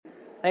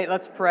Hey,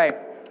 let's pray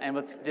and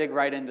let's dig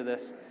right into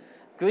this.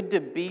 Good to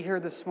be here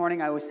this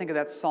morning. I always think of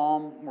that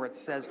psalm where it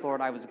says,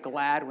 Lord, I was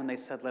glad when they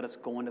said, let us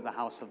go into the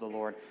house of the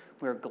Lord.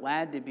 We're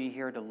glad to be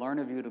here to learn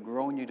of you, to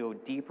grow in you, to go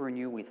deeper in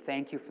you. We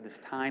thank you for this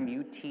time.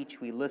 You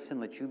teach, we listen,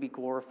 let you be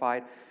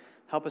glorified.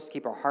 Help us to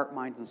keep our heart,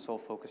 minds, and soul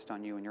focused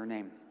on you. In your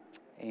name,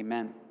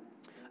 amen.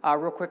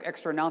 Real quick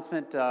extra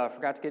announcement,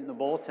 forgot to get in the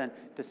bulletin.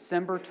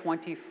 December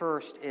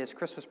 21st is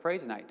Christmas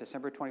Praise Night,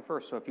 December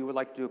 21st. So if you would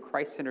like to do a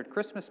Christ-centered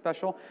Christmas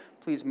special,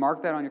 please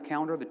mark that on your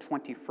calendar, the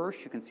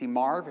 21st. You can see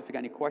Marv if you got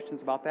any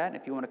questions about that.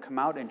 If you want to come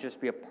out and just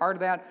be a part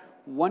of that,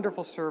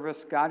 wonderful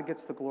service. God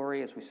gets the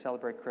glory as we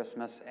celebrate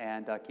Christmas,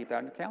 and keep that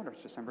on your calendar.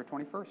 It's December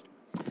 21st.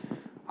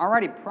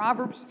 Alrighty,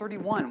 Proverbs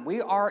 31. We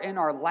are in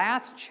our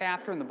last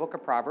chapter in the book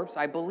of Proverbs.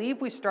 I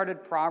believe we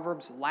started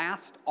Proverbs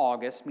last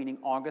August, meaning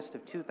August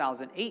of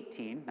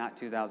 2018, not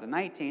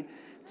 2019.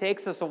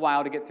 Takes us a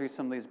while to get through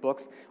some of these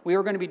books. We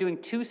are going to be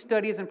doing 2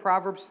 studies in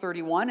Proverbs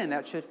 31, and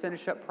that should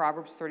finish up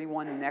Proverbs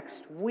 31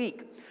 next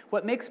week.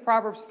 What makes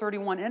Proverbs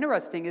 31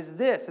 interesting is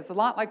this. It's a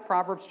lot like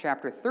Proverbs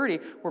chapter 30,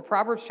 where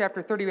Proverbs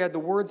chapter 30 we had the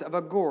words of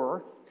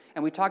Agur,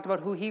 and we talked about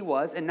who he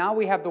was, and now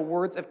we have the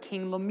words of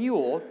King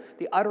Lemuel,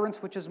 the utterance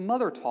which his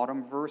mother taught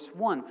him, verse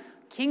 1.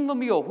 King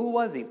Lemuel, who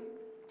was he?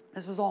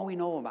 This is all we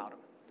know about him.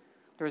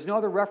 There's no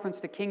other reference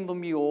to King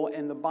Lemuel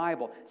in the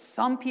Bible.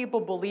 Some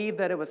people believe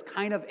that it was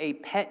kind of a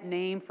pet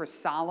name for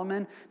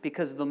Solomon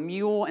because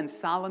Lemuel and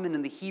Solomon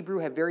in the Hebrew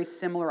have very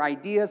similar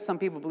ideas. Some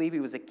people believe he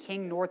was a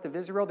king north of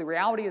Israel. The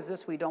reality is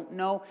this, we don't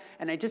know,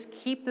 and I just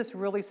keep this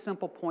really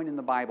simple point in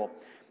the Bible.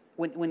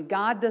 When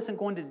God doesn't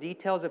go into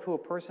details of who a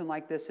person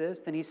like this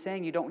is, then he's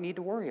saying you don't need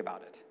to worry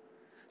about it.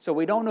 So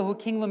we don't know who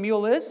King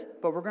Lemuel is,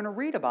 but we're going to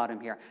read about him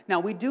here. Now,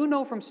 we do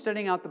know from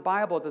studying out the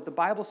Bible that the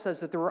Bible says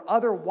that there were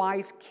other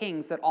wise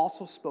kings that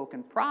also spoke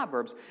in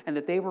Proverbs, and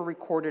that they were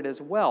recorded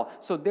as well.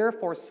 So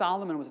therefore,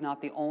 Solomon was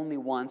not the only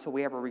one, so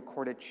we have a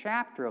recorded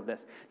chapter of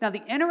this. Now,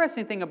 the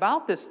interesting thing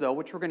about this, though,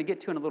 which we're going to get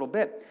to in a little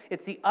bit,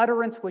 it's the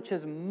utterance which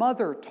his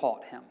mother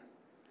taught him.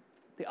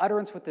 The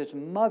utterance which his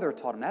mother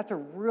taught him. That's a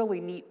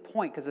really neat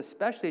point, because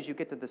especially as you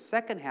get to the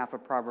second half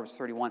of Proverbs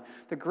 31,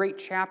 the great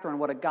chapter on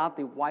what a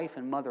godly wife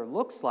and mother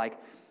looks like,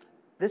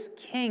 this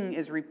king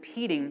is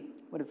repeating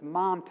what his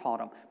mom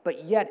taught him.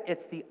 But yet,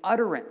 it's the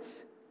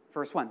utterance,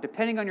 verse 1.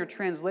 Depending on your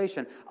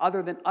translation,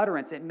 other than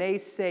utterance, it may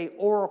say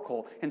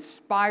oracle,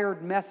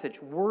 inspired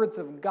message, words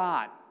of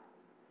God.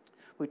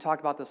 We talked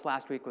about this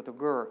last week with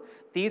Agur.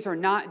 These are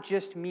not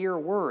just mere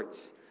words.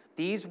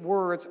 These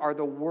words are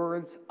the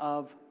words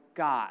of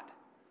God.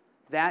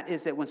 That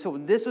is it.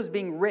 When this was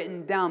being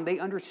written down, they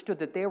understood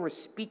that they were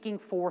speaking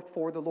forth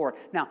for the Lord.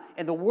 Now,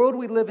 in the world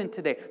we live in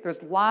today,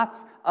 there's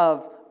lots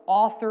of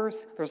authors,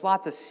 there's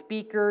lots of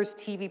speakers,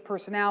 TV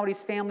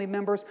personalities, family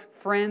members,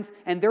 friends,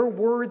 and their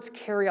words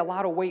carry a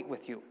lot of weight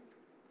with you.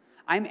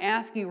 I'm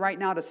asking you right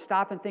now to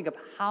stop and think of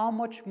how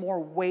much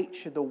more weight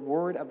should the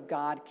Word of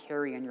God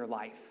carry in your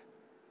life.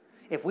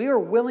 If we are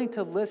willing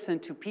to listen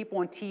to people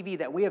on TV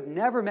that we have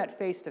never met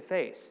face to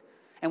face,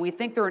 and we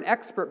think they're an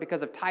expert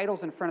because of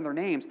titles in front of their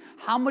names,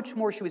 how much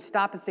more should we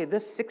stop and say,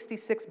 this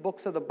 66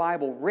 books of the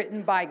Bible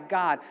written by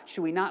God,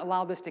 should we not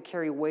allow this to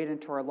carry weight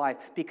into our life?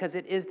 Because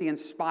it is the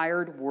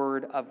inspired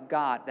Word of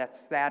God.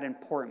 That's that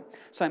important.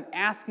 So I'm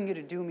asking you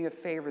to do me a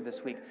favor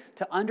this week.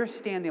 To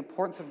understand the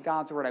importance of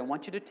God's Word, I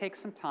want you to take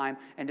some time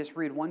and just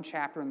read one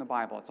chapter in the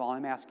Bible. That's all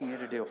I'm asking you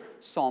to do.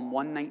 Psalm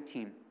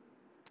 119.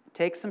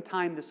 Take some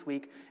time this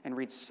week and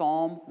read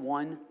Psalm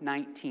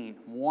 119,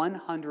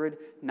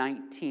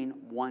 119,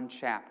 one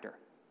chapter.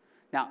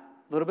 Now,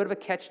 a little bit of a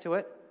catch to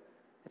it.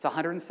 It's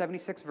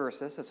 176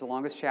 verses. It's the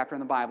longest chapter in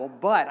the Bible,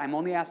 but I'm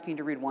only asking you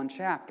to read one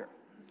chapter.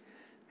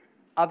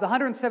 Of the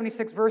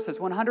 176 verses,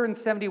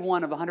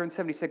 171 of the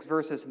 176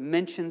 verses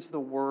mentions the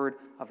Word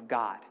of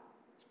God.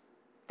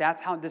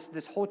 That's how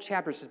this whole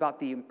chapter is about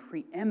the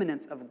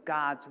preeminence of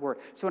God's Word.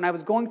 So when I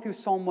was going through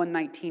Psalm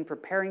 119,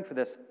 preparing for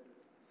this,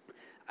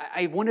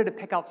 I wanted to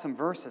pick out some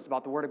verses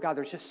about the Word of God.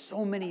 There's just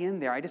so many in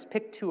there. I just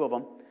picked 2 of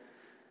them.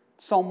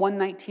 Psalm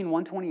 119,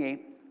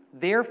 128.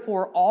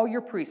 Therefore, all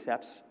your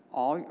precepts,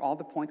 all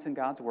the points in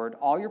God's Word,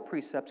 all your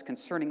precepts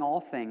concerning all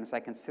things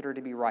I consider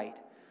to be right.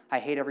 I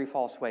hate every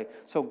false way.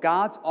 So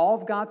all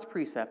of God's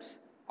precepts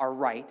are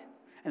right.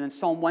 And then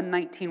Psalm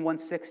 119,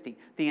 160.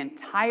 The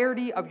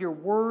entirety of your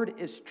Word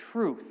is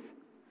truth,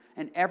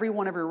 and every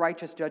one of your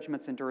righteous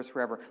judgments endures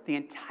forever. The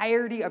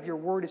entirety of your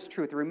word is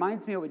truth. It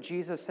reminds me of what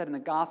Jesus said in the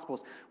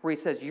Gospels, where he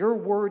says, your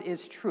word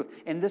is truth.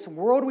 In this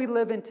world we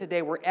live in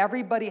today, where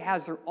everybody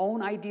has their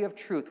own idea of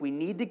truth, we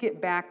need to get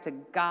back to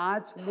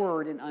God's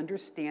word and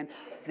understand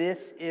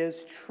this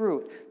is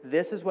truth.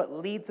 This is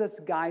what leads us,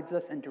 guides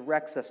us, and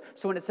directs us.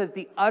 So when it says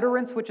the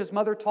utterance which his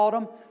mother taught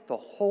him, the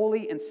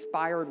holy,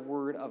 inspired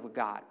word of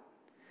God.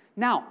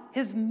 Now,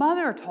 his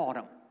mother taught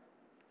him.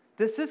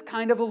 This is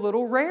kind of a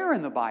little rare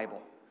in the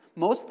Bible.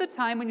 Most of the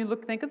time when you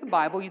think of the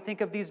Bible, you think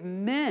of these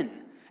men,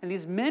 and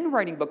these men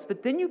writing books.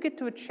 But then you get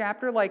to a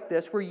chapter like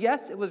this where,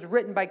 yes, it was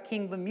written by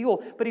King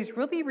Lemuel, but he's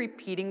really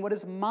repeating what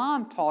his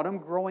mom taught him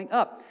growing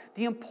up.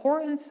 The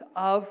importance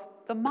of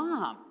the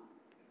mom.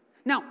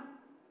 Now,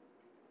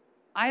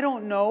 I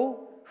don't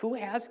know who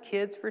has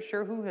kids for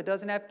sure, who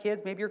doesn't have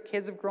kids. Maybe your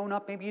kids have grown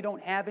up. Maybe you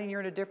don't have any.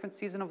 You're in a different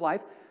season of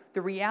life.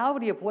 The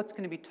reality of what's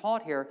going to be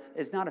taught here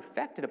is not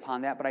affected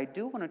upon that, but I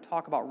do want to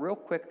talk about real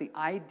quick the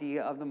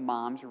idea of the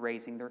moms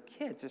raising their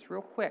kids, just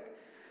real quick.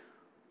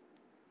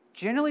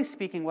 Generally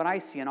speaking, what I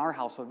see in our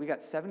household, we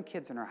got 7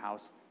 kids in our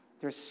house,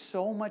 there's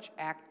so much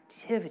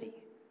activity,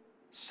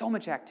 so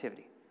much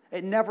activity.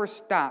 It never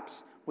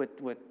stops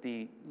with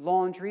the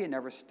laundry, it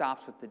never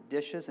stops with the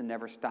dishes, it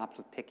never stops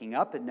with picking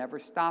up, it never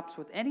stops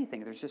with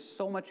anything. There's just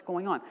so much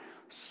going on.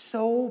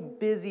 So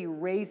busy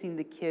raising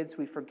the kids,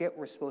 we forget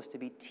we're supposed to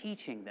be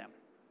teaching them.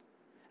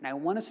 And I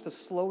want us to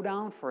slow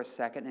down for a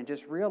second and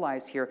just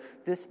realize here,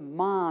 this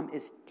mom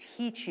is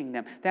teaching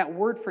them. That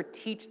word for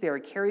teach there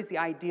carries the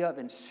idea of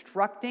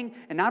instructing,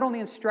 and not only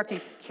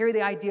instructing, carry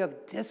the idea of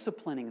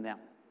disciplining them.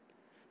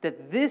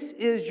 That this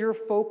is your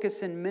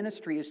focus in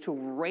ministry, is to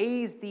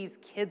raise these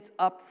kids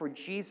up for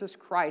Jesus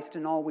Christ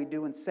in all we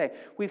do and say.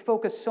 We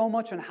focus so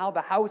much on how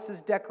the house is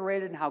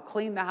decorated and how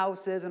clean the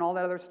house is and all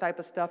that other type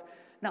of stuff.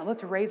 Now,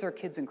 let's raise our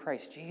kids in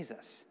Christ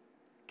Jesus.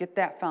 Get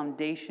that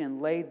foundation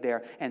laid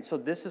there. And so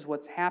this is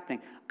what's happening.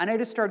 And I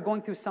just started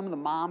going through some of the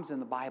moms in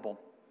the Bible.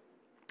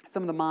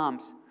 Some of the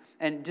moms.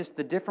 And just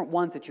the different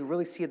ones that you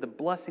really see the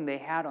blessing they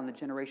had on the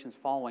generations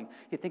following.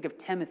 You think of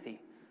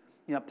Timothy.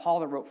 You know, Paul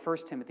that wrote 1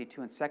 Timothy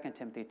 2 and 2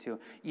 Timothy 2.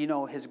 You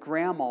know, his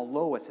grandma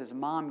Lois, his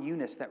mom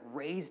Eunice that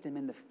raised him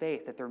in the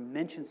faith, that they're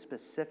mentioned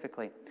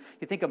specifically.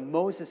 You think of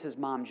Moses'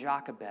 mom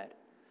Jochebed.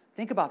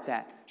 Think about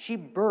that. She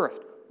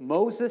birthed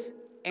Moses,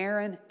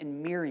 Aaron,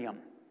 and Miriam.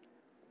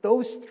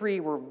 Those 3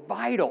 were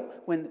vital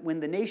when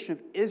the nation of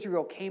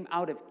Israel came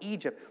out of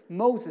Egypt.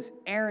 Moses,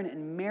 Aaron,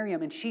 and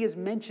Miriam, and she is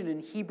mentioned in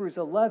Hebrews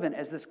 11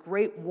 as this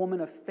great woman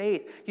of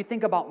faith. You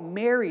think about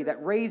Mary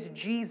that raised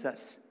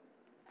Jesus.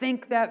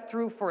 Think that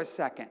through for a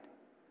second.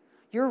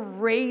 You're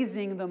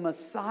raising the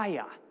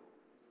Messiah.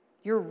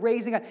 You're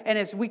raising, and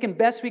as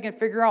best we can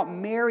figure out,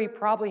 Mary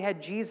probably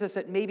had Jesus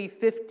at maybe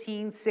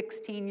 15,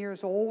 16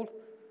 years old.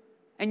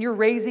 And you're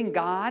raising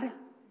God.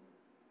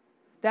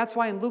 That's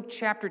why in Luke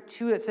chapter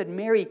 2 it said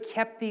Mary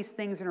kept these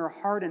things in her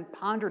heart and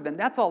pondered them.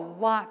 That's a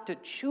lot to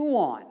chew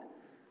on.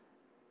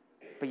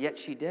 But yet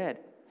she did.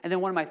 And then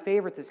one of my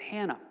favorites is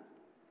Hannah.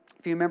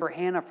 If you remember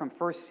Hannah from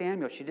 1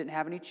 Samuel, she didn't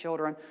have any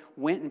children,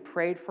 went and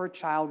prayed for a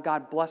child.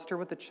 God blessed her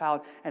with the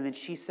child, and then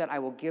she said, I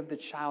will give the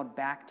child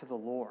back to the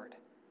Lord.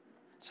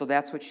 So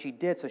that's what she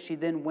did. So she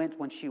then went,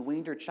 when she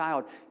weaned her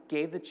child,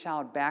 gave the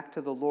child back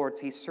to the Lord.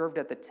 So he served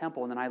at the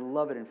temple, and then I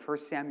love it in 1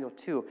 Samuel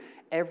 2.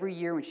 Every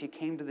year when she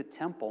came to the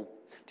temple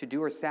to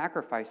do her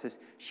sacrifices,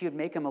 she would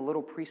make him a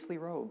little priestly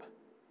robe.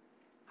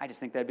 I just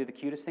think that'd be the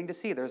cutest thing to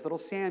see. There's little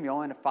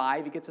Samuel, and at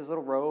 5, he gets his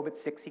little robe. At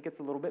 6, he gets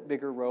a little bit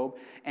bigger robe.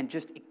 And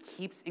just it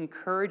keeps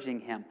encouraging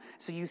him.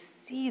 So you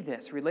see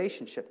this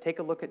relationship. Take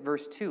a look at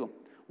verse 2.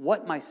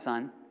 What, my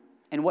son,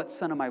 and what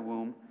son of my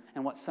womb,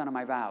 and what son of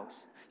my vows?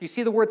 You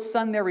see the word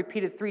son there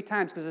repeated 3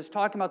 times because it's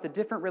talking about the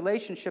different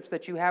relationships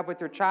that you have with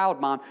your child,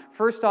 mom.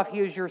 First off,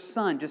 he is your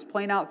son, just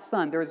plain out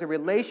son. There is a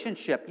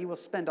relationship. You will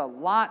spend a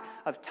lot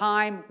of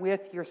time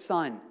with your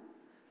son.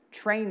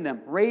 Train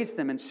them, raise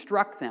them,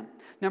 instruct them.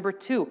 Number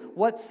 2,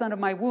 what son of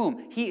my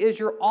womb? He is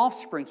your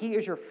offspring. He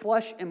is your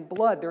flesh and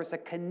blood. There's a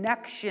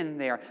connection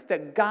there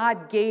that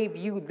God gave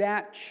you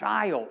that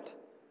child.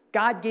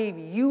 God gave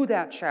you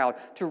that child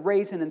to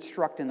raise and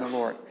instruct in the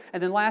Lord.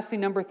 And then lastly,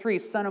 number 3,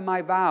 son of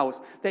my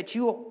vows, that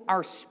you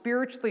are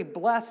spiritually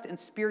blessed and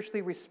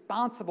spiritually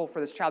responsible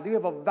for this child. You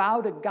have a vow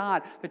to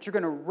God that you're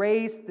going to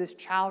raise this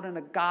child in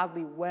a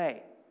godly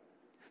way.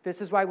 This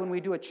is why when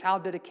we do a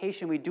child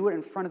dedication, we do it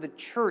in front of the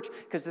church,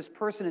 because this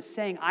person is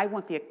saying, I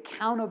want the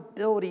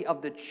accountability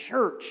of the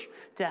church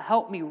to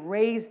help me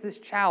raise this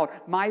child.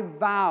 My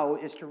vow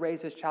is to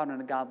raise this child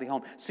in a godly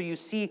home. So you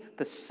see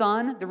the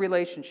son, the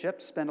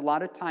relationship, spend a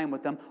lot of time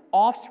with them,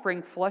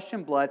 offspring, flesh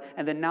and blood,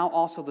 and then now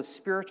also the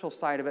spiritual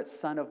side of it,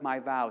 son of my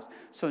vows.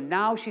 So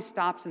now she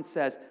stops and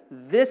says,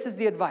 this is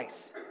the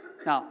advice.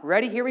 Now,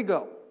 ready? Here we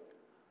go.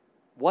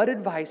 What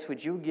advice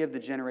would you give the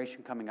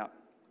generation coming up?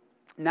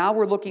 Now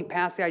we're looking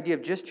past the idea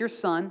of just your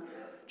son,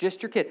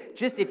 just your kid.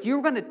 Just if you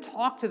were going to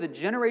talk to the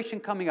generation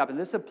coming up, and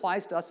this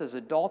applies to us as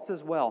adults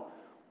as well,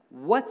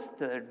 what's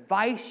the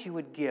advice you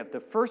would give? The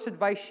first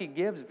advice she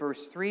gives,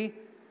 verse 3,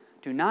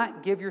 do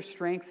not give your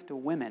strength to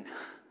women.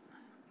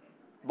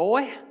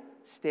 Boy,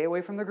 stay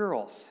away from the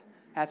girls.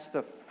 That's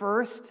the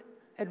first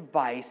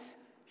advice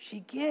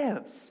she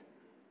gives.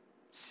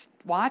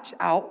 Watch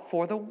out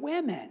for the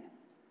women.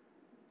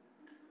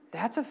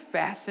 That's a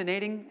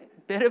fascinating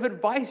bit of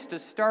advice to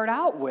start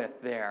out with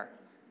there.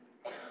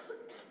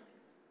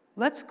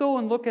 Let's go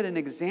and look at an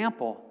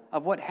example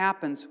of what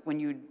happens when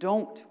you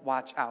don't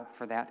watch out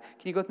for that.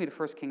 Can you go with me to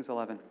 1 Kings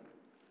 11?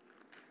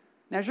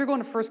 Now, as you're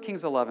going to 1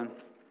 Kings 11,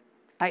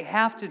 I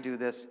have to do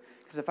this,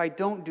 because if I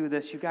don't do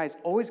this, you guys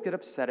always get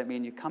upset at me,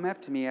 and you come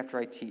after me after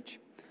I teach.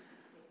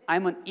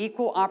 I'm an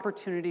equal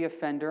opportunity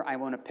offender. I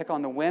want to pick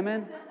on the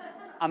women.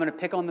 I'm going to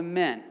pick on the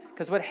men.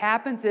 Because what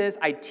happens is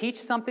I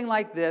teach something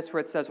like this where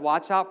it says,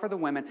 watch out for the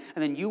women,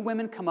 and then you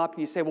women come up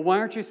and you say, well, why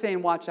aren't you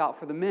saying watch out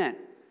for the men?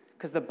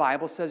 Because the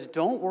Bible says,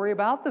 don't worry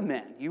about the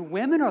men. You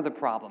women are the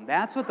problem.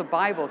 That's what the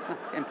Bible says.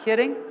 I'm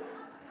kidding.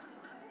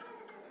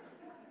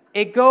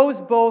 It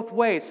goes both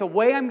ways. So the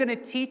way I'm going to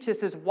teach this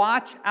is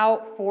watch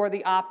out for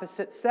the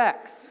opposite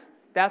sex.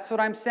 That's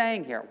what I'm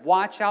saying here.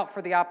 Watch out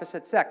for the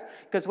opposite sex.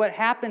 Because what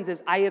happens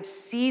is, I have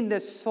seen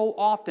this so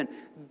often.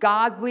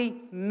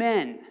 Godly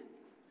men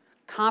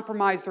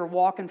compromise their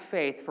walk in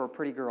faith for a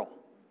pretty girl.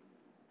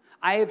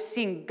 I have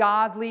seen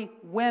godly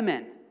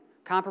women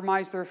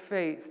compromise their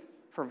faith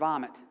for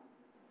vomit.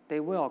 They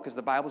will, because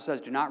the Bible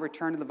says, do not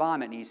return to the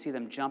vomit. And you see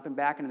them jumping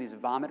back into these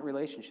vomit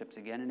relationships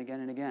again and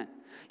again and again.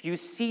 You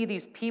see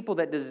these people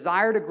that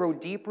desire to grow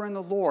deeper in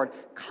the Lord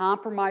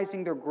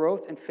compromising their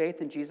growth and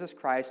faith in Jesus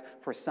Christ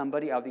for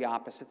somebody of the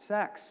opposite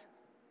sex.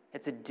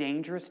 It's a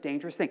dangerous,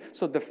 dangerous thing.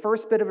 So the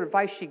first bit of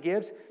advice she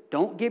gives,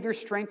 don't give your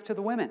strength to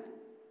the women.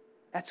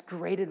 That's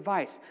great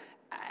advice.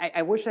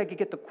 I wish I could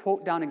get the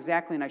quote down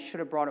exactly, and I should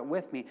have brought it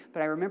with me,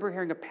 but I remember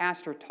hearing a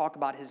pastor talk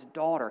about his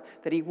daughter,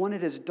 that he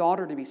wanted his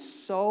daughter to be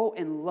so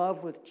in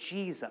love with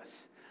Jesus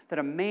that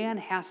a man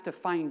has to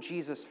find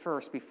Jesus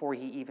first before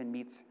he even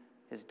meets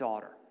his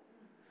daughter.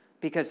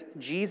 Because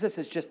Jesus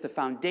is just the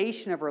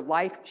foundation of her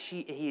life.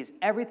 He is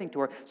everything to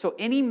her. So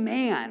any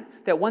man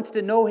that wants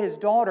to know his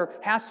daughter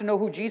has to know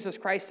who Jesus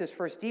Christ is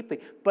first deeply.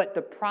 But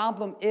the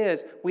problem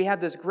is, we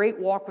have this great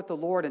walk with the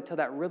Lord until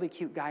that really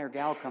cute guy or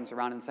gal comes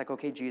around, and it's like,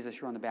 okay, Jesus,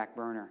 you're on the back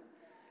burner.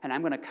 And I'm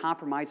going to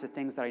compromise the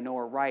things that I know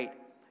are right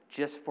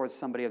just for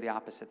somebody of the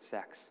opposite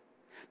sex.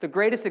 The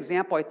greatest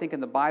example, I think, in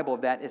the Bible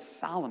of that is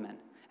Solomon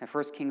in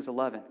 1 Kings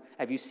 11.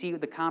 If you see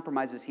the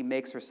compromises he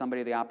makes for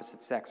somebody of the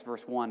opposite sex,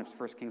 verse 1 of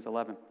 1 Kings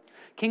 11.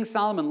 King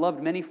Solomon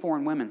loved many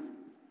foreign women,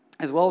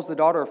 as well as the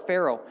daughter of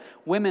Pharaoh,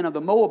 women of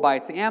the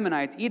Moabites, the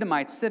Ammonites,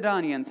 Edomites,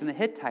 Sidonians, and the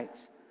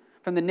Hittites,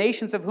 from the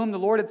nations of whom the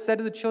Lord had said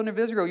to the children of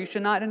Israel, you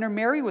should not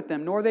intermarry with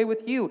them, nor they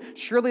with you.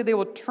 Surely they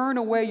will turn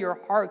away your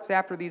hearts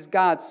after these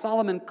gods.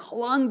 Solomon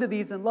clung to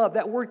these in love.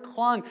 That word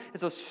clung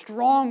is a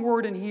strong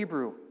word in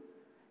Hebrew.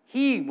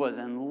 He was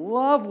in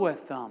love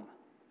with them.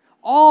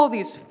 All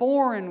these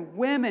foreign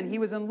women, he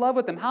was in love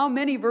with them. How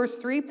many? Verse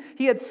 3,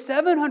 he had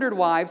 700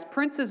 wives,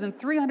 princes, and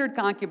 300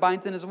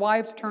 concubines, and his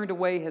wives turned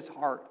away his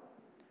heart.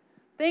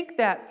 Think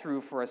that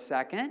through for a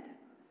second.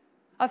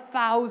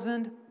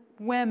 1,000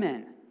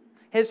 women.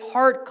 His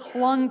heart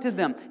clung to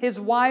them. His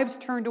wives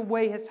turned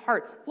away his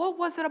heart. What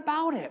was it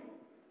about it?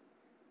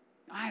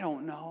 I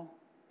don't know.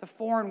 The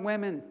foreign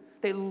women,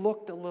 they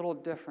looked a little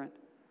different.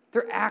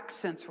 Their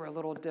accents were a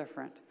little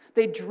different.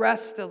 They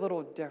dressed a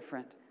little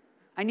different.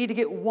 I need to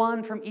get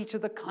one from each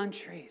of the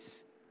countries.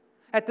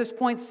 At this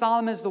point,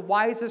 Solomon is the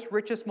wisest,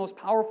 richest, most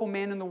powerful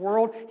man in the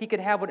world. He could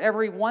have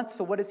whatever he wants,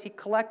 so what does he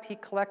collect? He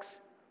collects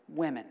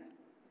women.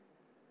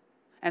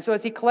 And so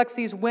as he collects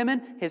these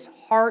women, his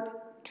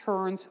heart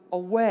turns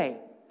away.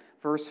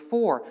 Verse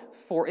 4,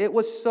 for it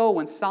was so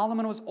when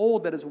Solomon was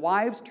old that his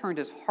wives turned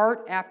his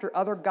heart after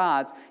other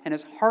gods, and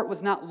his heart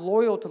was not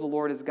loyal to the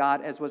Lord his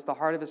God, as was the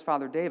heart of his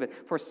father David.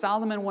 For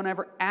Solomon went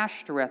after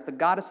Ashtoreth, the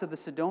goddess of the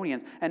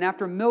Sidonians, and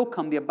after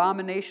Milcom, the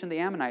abomination of the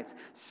Ammonites.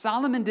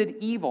 Solomon did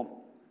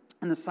evil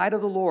in the sight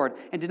of the Lord,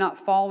 and did not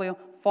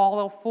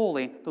follow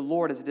fully the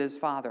Lord as did his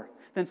father.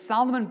 Then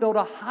Solomon built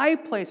a high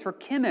place for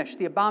Chemosh,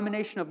 the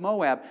abomination of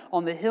Moab,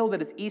 on the hill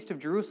that is east of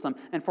Jerusalem,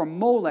 and for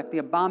Molech, the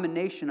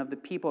abomination of the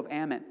people of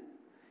Ammon.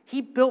 He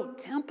built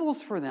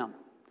temples for them.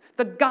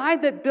 The guy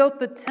that built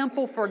the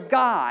temple for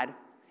God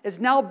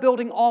is now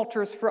building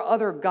altars for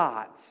other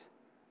gods.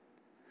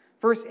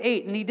 Verse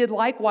 8, and he did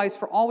likewise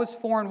for all his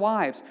foreign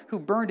wives, who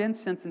burned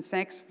incense and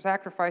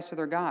sacrificed to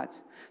their gods.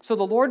 So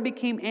the Lord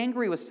became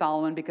angry with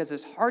Solomon because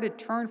his heart had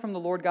turned from the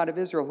Lord God of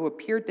Israel, who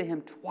appeared to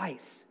him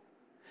twice.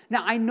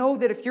 Now, I know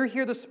that if you're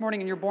here this morning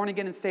and you're born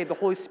again and saved, the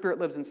Holy Spirit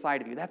lives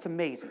inside of you. That's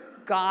amazing.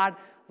 God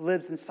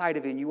lives inside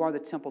of you, and you are the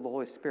temple of the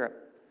Holy Spirit.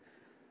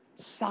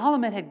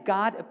 Solomon had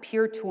God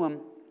appear to him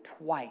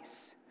twice.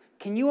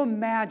 Can you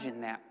imagine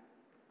that?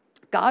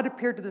 God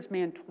appeared to this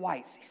man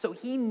twice. So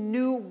he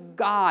knew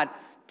God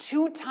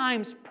 2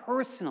 times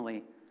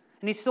personally.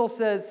 And he still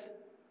says,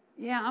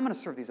 yeah, I'm going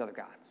to serve these other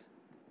gods.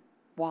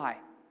 Why?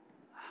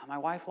 My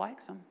wife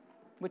likes them.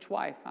 Which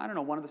wife? I don't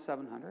know, one of the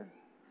 700.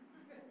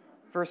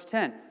 Verse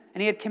 10,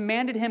 and he had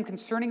commanded him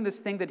concerning this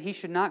thing that he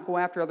should not go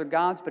after other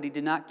gods, but he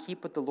did not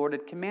keep what the Lord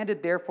had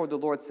commanded. Therefore the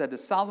Lord said to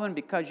Solomon,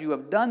 because you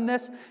have done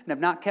this and have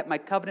not kept my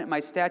covenant,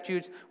 my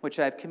statutes, which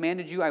I have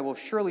commanded you, I will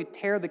surely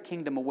tear the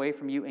kingdom away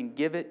from you and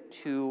give it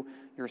to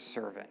your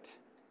servant.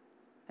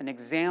 An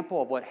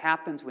example of what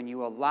happens when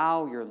you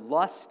allow your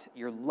lust,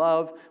 your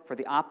love for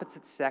the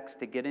opposite sex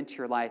to get into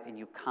your life and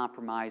you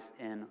compromise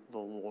in the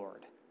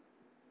Lord.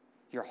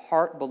 Your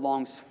heart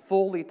belongs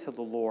fully to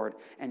the Lord,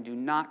 and do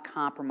not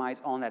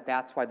compromise on that.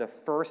 That's why the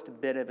first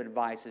bit of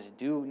advice is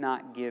do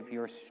not give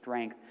your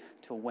strength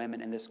to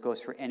women, and this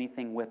goes for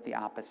anything with the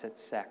opposite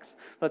sex.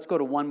 Let's go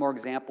to one more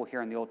example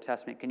here in the Old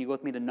Testament. Can you go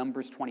with me to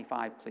Numbers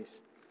 25, please?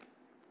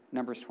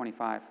 Numbers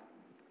 25.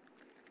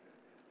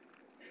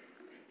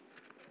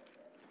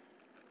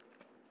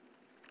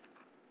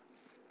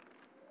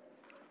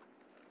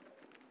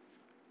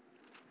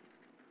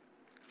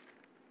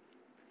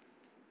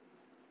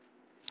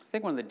 I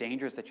think one of the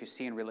dangers that you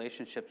see in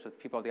relationships with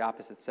people of the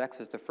opposite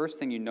sex is the first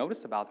thing you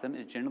notice about them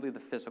is generally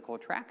the physical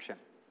attraction.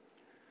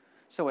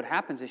 So what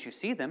happens is you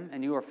see them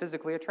and you are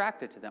physically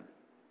attracted to them.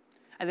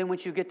 And then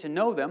once you get to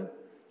know them,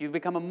 you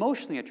become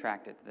emotionally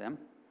attracted to them.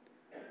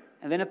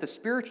 And then if the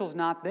spiritual's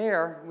not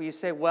there, you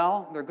say,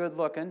 well, they're good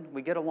looking,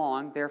 we get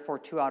along, therefore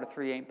 2 out of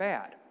 3 ain't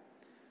bad.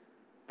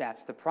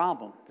 That's the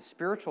problem. The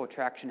spiritual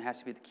attraction has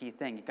to be the key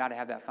thing. You've got to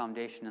have that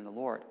foundation in the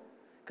Lord.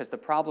 Because the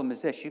problem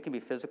is this, you can be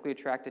physically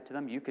attracted to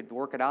them, you could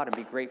work it out and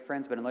be great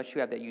friends, but unless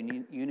you have that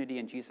unity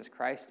in Jesus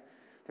Christ,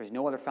 there's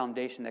no other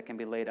foundation that can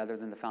be laid other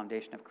than the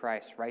foundation of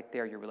Christ. Right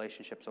there, your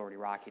relationship's already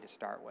rocky to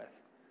start with.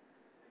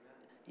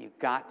 You've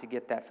got to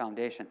get that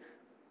foundation.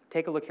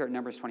 Take a look here at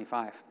Numbers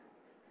 25.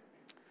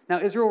 Now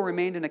Israel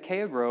remained in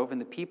Achaia Grove, and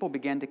the people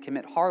began to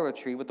commit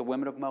harlotry with the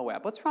women of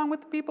Moab. What's wrong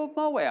with the people of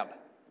Moab?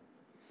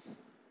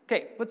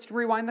 Okay, let's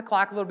rewind the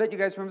clock a little bit. You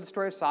guys remember the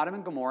story of Sodom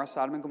and Gomorrah.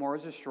 Sodom and Gomorrah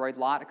is destroyed.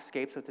 Lot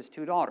escapes with his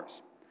 2 daughters.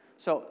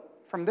 So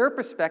from their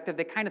perspective,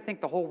 they kind of think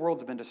the whole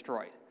world's been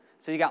destroyed.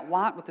 So you got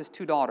Lot with his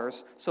 2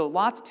 daughters. So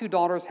Lot's 2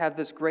 daughters have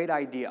this great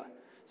idea.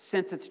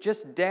 Since it's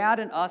just Dad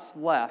and us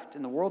left,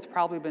 and the world's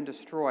probably been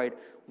destroyed,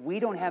 we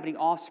don't have any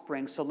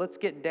offspring, so let's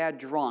get Dad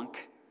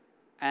drunk,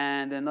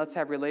 and then let's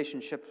have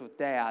relationships with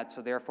Dad,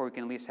 so therefore we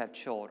can at least have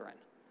children.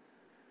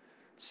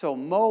 So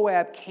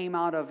Moab came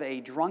out of a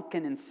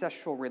drunken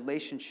incestual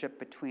relationship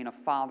between a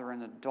father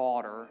and a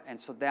daughter, and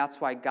so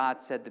that's why God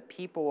said the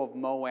people of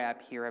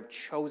Moab here have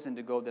chosen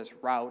to go this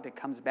route. It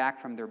comes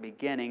back from their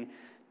beginning.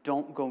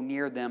 Don't go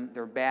near them.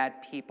 They're bad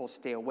people.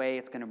 Stay away.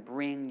 It's going to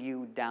bring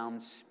you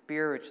down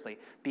spiritually.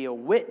 Be a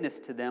witness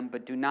to them,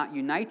 but do not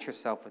unite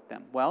yourself with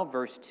them. Well,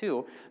 verse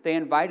 2, they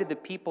invited the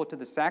people to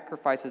the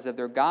sacrifices of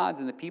their gods,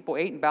 and the people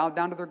ate and bowed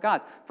down to their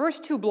gods. Verse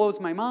 2 blows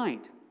my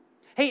mind.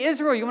 Hey,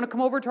 Israel, you want to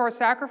come over to our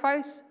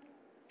sacrifice?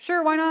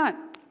 Sure, why not?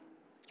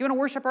 You want to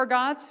worship our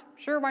gods?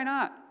 Sure, why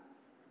not?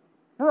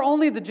 We're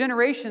only the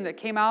generation that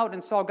came out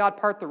and saw God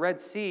part the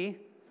Red Sea,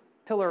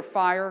 pillar of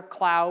fire,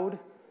 cloud.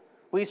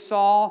 We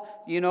saw,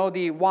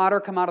 the water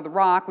come out of the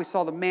rock. We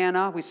saw the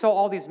manna. We saw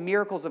all these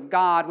miracles of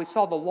God. We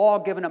saw the law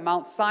given at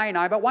Mount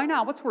Sinai. But why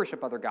not? Let's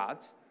worship other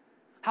gods.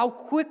 How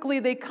quickly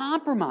they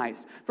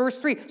compromised. Verse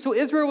 3, so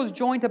Israel was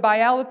joined to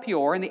Baal of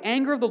Peor, and the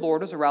anger of the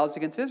Lord was aroused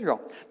against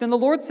Israel. Then the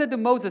Lord said to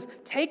Moses,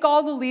 take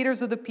all the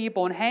leaders of the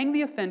people and hang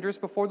the offenders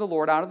before the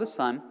Lord out of the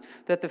sun,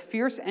 that the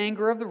fierce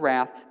anger of the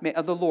wrath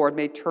of the Lord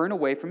may turn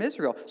away from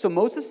Israel. So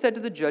Moses said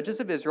to the judges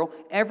of Israel,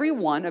 every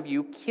one of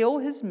you kill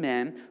his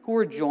men who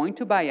are joined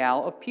to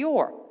Baal of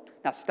Peor.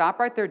 Now stop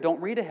right there.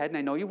 Don't read ahead, and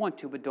I know you want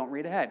to, but don't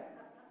read ahead.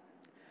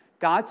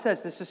 God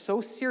says this is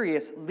so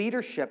serious.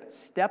 Leadership,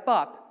 step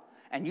up.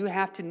 And you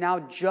have to now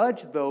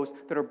judge those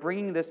that are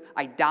bringing this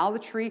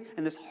idolatry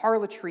and this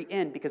harlotry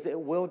in, because it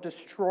will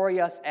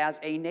destroy us as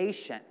a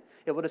nation.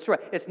 It will destroy.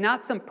 It's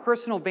not some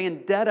personal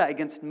vendetta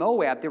against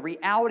Moab. The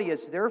reality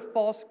is their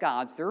false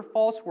gods, their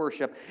false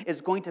worship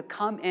is going to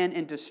come in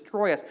and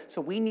destroy us.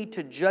 So we need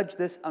to judge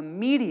this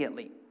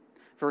immediately.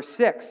 Verse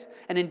 6,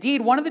 and indeed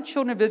one of the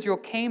children of Israel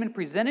came and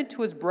presented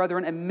to his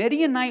brethren a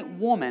Midianite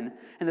woman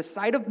in the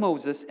sight of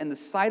Moses and the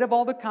sight of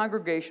all the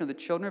congregation of the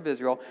children of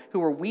Israel who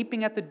were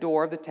weeping at the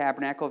door of the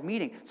tabernacle of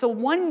meeting. So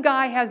one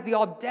guy has the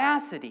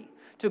audacity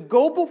to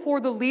go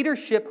before the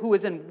leadership who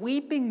is in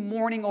weeping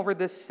mourning over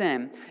this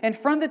sin in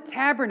front of the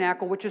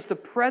tabernacle, which is the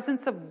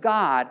presence of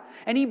God,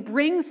 and he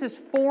brings his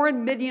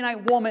foreign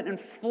Midianite woman and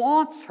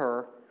flaunts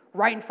her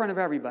right in front of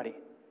everybody.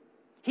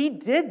 He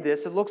did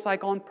this, it looks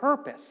like, on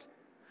purpose.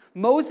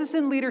 Moses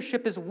in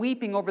leadership is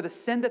weeping over the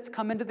sin that's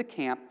come into the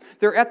camp.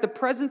 They're at the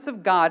presence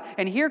of God,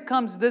 and here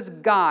comes this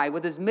guy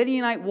with his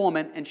Midianite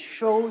woman and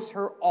shows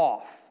her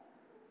off.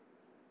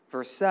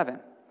 Verse 7.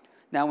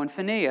 Now when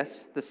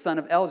Phinehas, the son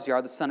of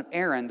Eleazar, the son of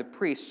Aaron, the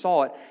priest,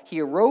 saw it, he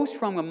arose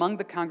from among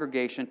the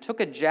congregation, took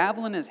a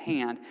javelin in his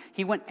hand.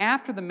 He went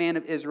after the man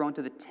of Israel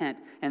into the tent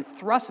and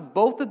thrust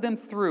both of them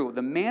through,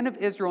 the man of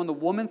Israel and the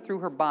woman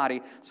through her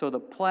body, so the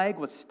plague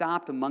was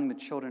stopped among the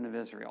children of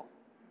Israel.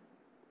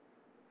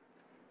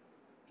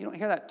 You don't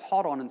hear that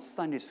taught on in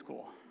Sunday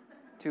school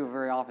too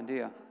very often, do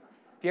you? Have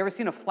you ever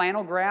seen a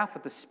flannel graph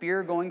with the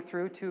spear going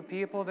through 2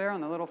 people there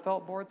on the little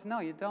felt boards? No,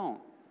 you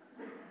don't.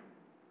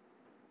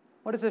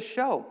 What does this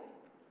show?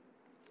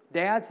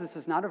 Dads, this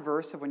is not a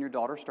verse of when your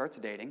daughter starts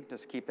dating.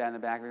 Just keep that in the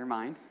back of your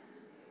mind.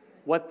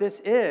 What this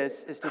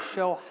is to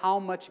show how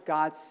much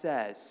God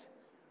says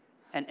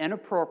an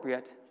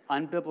inappropriate,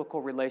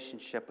 unbiblical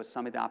relationship with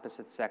somebody of the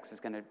opposite sex is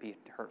going to be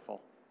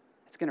hurtful.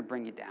 It's going to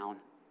bring you down.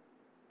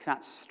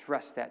 Cannot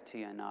stress that to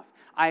you enough.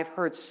 I've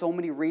heard so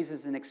many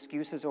reasons and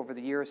excuses over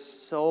the years,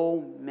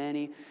 so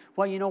many.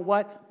 Well, you know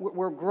what?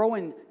 We're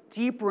growing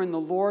deeper in the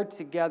Lord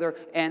together,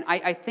 and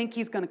I think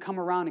he's going to come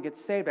around and get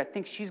saved. I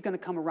think she's going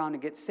to come around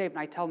and get saved. And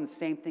I tell them the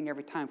same thing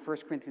every time. 1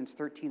 Corinthians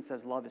 13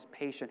 says love is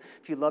patient.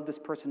 If you love this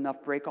person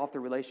enough, break off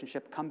the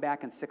relationship, come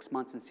back in 6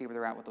 months and see where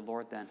they're at with the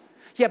Lord then.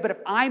 Yeah, but if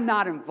I'm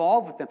not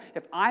involved with them,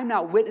 if I'm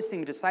not witnessing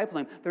and discipling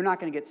them, they're not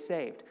going to get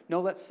saved.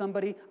 No, let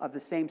somebody of the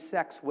same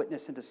sex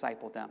witness and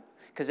disciple them.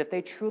 Because if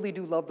they truly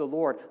do love the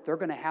Lord, they're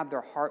going to have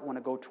their heart want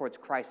to go towards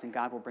Christ, and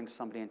God will bring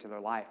somebody into their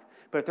life.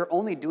 But if they're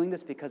only doing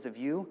this because of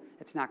you,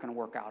 it's not going to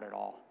work out at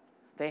all.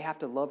 They have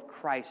to love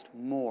Christ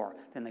more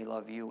than they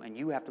love you, and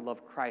you have to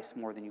love Christ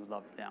more than you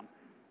love them.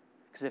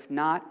 Because if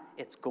not,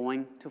 it's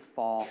going to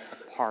fall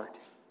apart.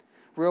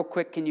 Real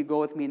quick, can you go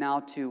with me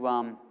now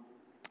to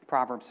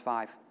Proverbs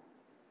 5?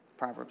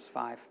 Proverbs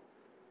 5.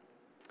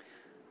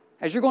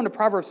 As you're going to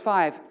Proverbs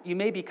 5, you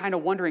may be kind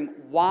of wondering,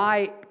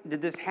 why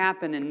did this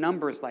happen in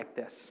Numbers like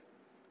this?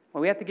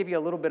 Well, we have to give you a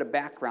little bit of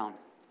background.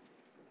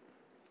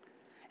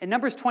 In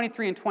Numbers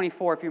 23 and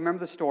 24, if you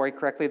remember the story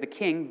correctly, the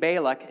king,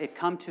 Balak, had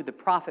come to the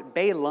prophet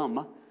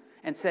Balaam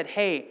and said,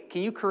 hey,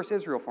 can you curse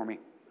Israel for me?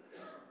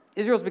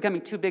 Israel's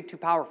becoming too big, too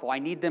powerful. I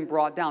need them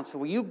brought down. So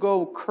will you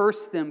go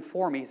curse them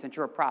for me since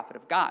you're a prophet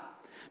of God?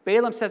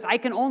 Balaam says, I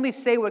can only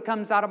say what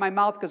comes out of my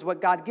mouth because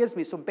what God gives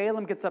me. So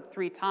Balaam gets up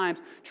 3 times,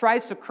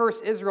 tries to curse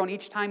Israel, and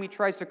each time he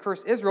tries to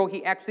curse Israel,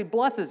 he actually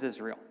blesses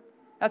Israel.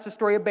 That's the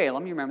story of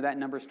Balaam. You remember that in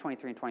Numbers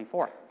 23 and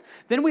 24.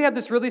 Then we have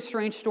this really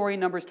strange story in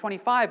Numbers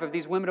 25 of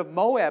these women of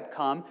Moab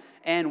come,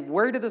 and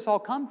where did this all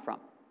come from?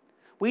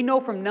 We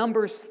know from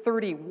Numbers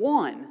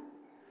 31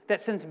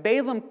 that since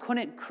Balaam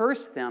couldn't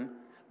curse them,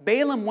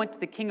 Balaam went to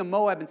the king of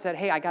Moab and said,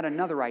 hey, I got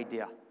another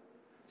idea.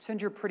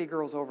 Send your pretty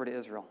girls over to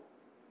Israel.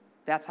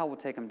 That's how we'll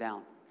take them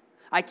down.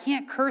 I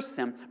can't curse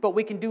them, but what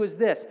we can do is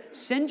this.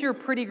 Send your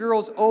pretty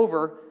girls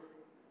over,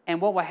 and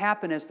what will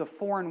happen is the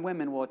foreign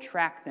women will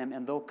attract them,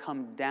 and they'll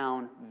come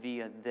down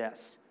via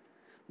this.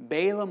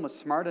 Balaam was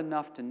smart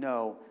enough to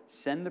know,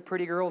 send the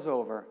pretty girls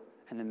over,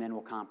 and the men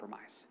will compromise.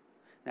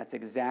 That's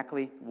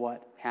exactly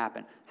what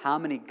happened. How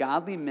many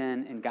godly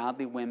men and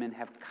godly women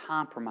have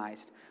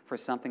compromised for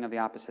something of the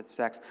opposite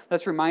sex?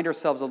 Let's remind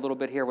ourselves a little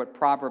bit here what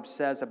Proverbs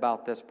says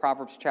about this.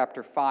 Proverbs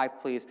chapter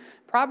 5, please.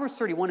 Proverbs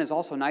 31 is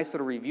also a nice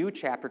little review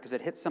chapter because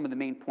it hits some of the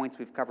main points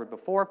we've covered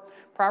before.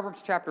 Proverbs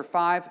chapter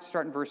 5,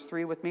 start in verse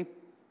 3 with me.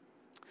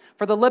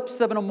 For the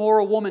lips of an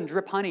immoral woman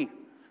drip honey.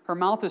 Her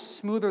mouth is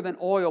smoother than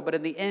oil, but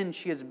in the end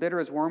she is bitter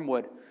as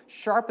wormwood.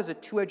 Sharp as a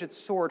two-edged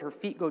sword, her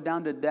feet go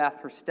down to death,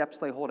 her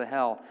steps lay hold of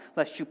hell,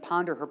 lest you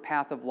ponder her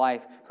path of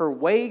life. Her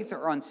ways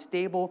are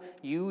unstable,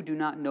 you do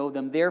not know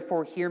them.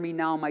 Therefore hear me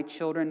now, my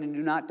children, and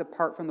do not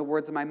depart from the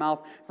words of my mouth.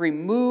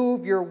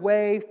 Remove your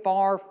way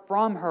far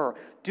from her.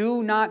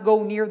 Do not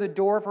go near the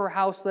door of her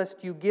house,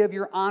 lest you give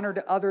your honor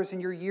to others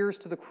and your years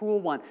to the cruel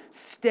one.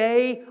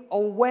 Stay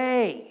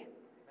away.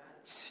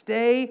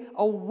 Stay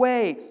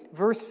away.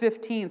 Verse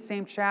 15,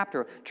 same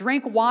chapter.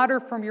 Drink water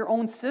from your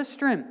own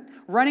cistern,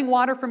 running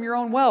water from your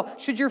own well.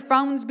 Should your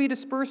fountains be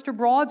dispersed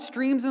abroad,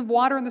 streams of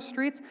water in the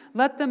streets?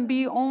 Let them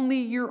be only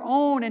your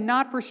own and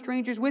not for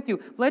strangers with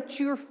you. Let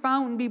your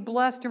fountain be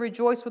blessed and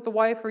rejoice with the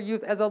wife or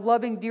youth. As a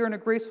loving deer and a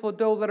graceful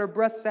doe, let her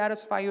breast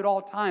satisfy you at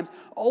all times.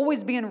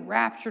 Always be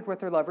enraptured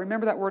with her love.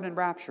 Remember that word,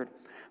 enraptured.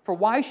 For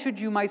why should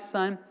you, my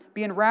son,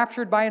 be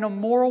enraptured by an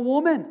immoral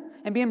woman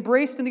and be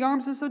embraced in the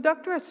arms of a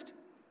seductress?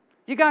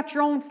 You got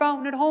your own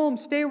fountain at home.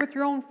 Stay with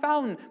your own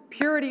fountain.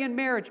 Purity in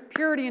marriage.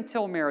 Purity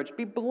until marriage.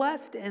 Be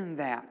blessed in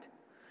that.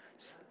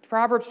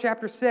 Proverbs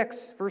chapter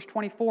 6, verse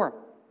 24.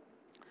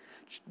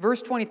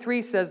 Verse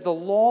 23 says, the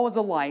law is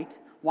a light.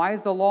 Why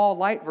is the law a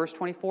light? Verse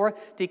 24,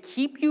 to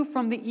keep you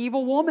from the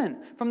evil woman,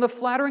 from the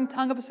flattering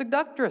tongue of a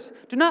seductress.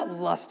 Do not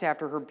lust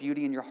after her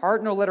beauty in your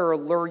heart, nor let her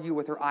allure you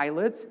with her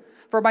eyelids.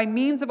 For by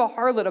means of a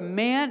harlot, a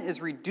man is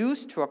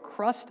reduced to a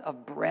crust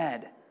of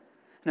bread.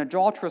 An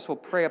adulteress will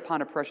prey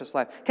upon a precious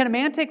life. Can a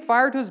man take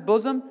fire to his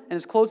bosom and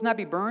his clothes not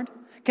be burned?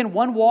 Can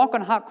one walk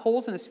on hot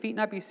coals and his feet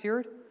not be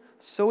seared?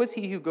 So is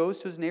he who goes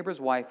to his neighbor's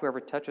wife. Whoever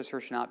touches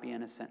her shall not be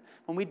innocent.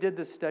 When we did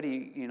this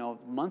study,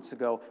 months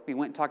ago, we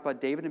went and talked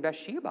about David and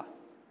Bathsheba.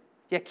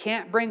 You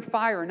can't bring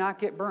fire and not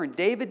get burned.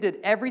 David did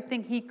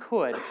everything he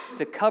could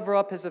to cover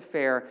up his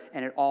affair,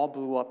 and it all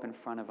blew up in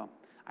front of him.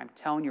 I'm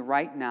telling you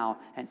right now,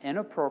 an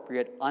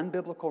inappropriate,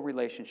 unbiblical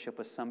relationship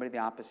with somebody of the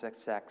opposite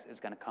sex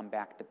is going to come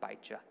back to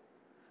bite you.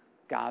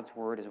 God's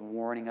word is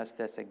warning us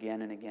this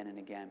again and again and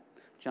again.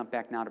 Jump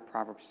back now to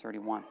Proverbs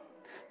 31.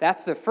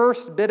 That's the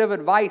first bit of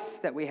advice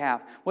that we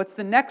have. What's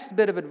the next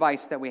bit of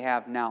advice that we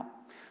have now?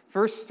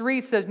 Verse 3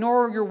 says,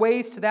 nor are your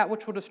ways to that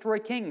which will destroy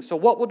kings. So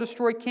what will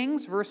destroy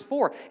kings? Verse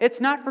 4, it's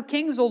not for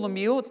kings, O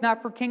Lemuel, it's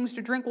not for kings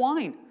to drink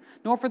wine,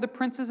 nor for the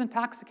princes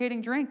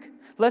intoxicating drink,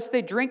 lest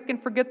they drink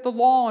and forget the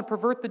law and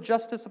pervert the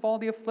justice of all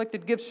the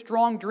afflicted. Give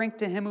strong drink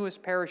to him who is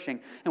perishing,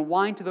 and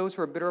wine to those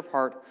who are bitter of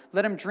heart.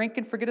 Let him drink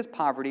and forget his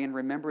poverty, and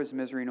remember his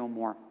misery no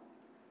more.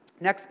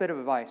 Next bit of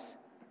advice,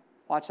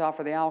 watch out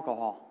for the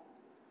alcohol.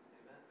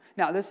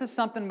 Now, this is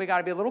something we got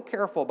to be a little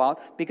careful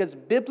about, because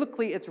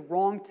biblically it's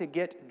wrong to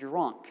get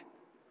drunk.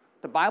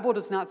 The Bible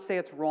does not say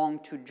it's wrong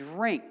to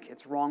drink.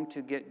 It's wrong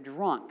to get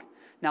drunk.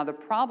 Now, the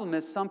problem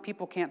is some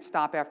people can't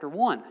stop after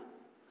one.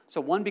 So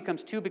 1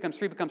 becomes 2, becomes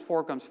 3, becomes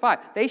 4, becomes 5.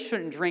 They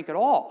shouldn't drink at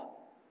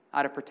all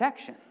out of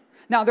protection.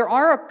 Now, there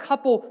are a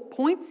couple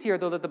points here,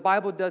 though, that the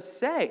Bible does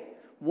say.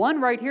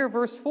 One right here,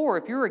 verse 4,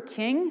 if you're a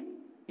king,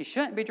 you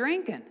shouldn't be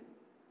drinking.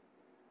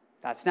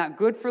 That's not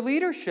good for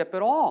leadership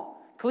at all.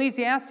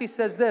 Ecclesiastes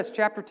says this,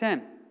 chapter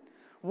 10.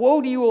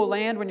 Woe to you, O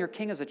land, when your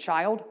king is a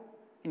child,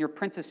 and your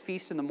princes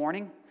feast in the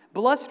morning.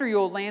 Blessed are you,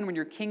 O land, when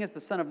your king is the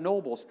son of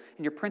nobles,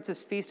 and your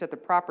princes feast at the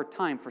proper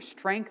time, for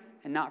strength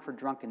and not for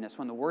drunkenness.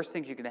 One of the worst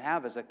things you could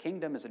have as a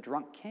kingdom is a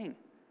drunk king.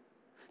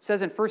 It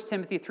says in 1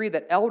 Timothy 3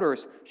 that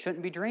elders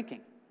shouldn't be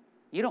drinking.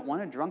 You don't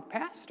want a drunk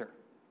pastor.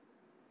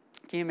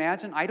 Can you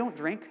imagine? I don't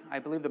drink. I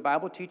believe the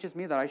Bible teaches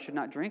me that I should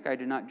not drink. I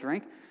do not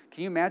drink.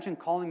 Can you imagine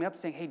calling me up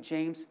saying, hey,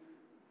 James,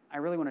 I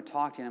really want to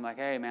talk to you. And I'm like,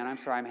 hey, man, I'm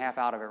sorry, I'm half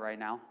out of it right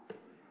now.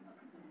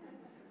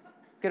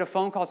 Get a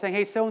phone call saying,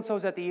 hey,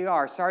 so-and-so's at the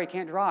ER. Sorry,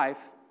 can't drive.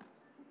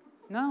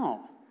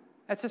 No.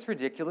 That's just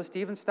ridiculous to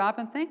even stop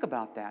and think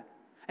about that.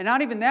 And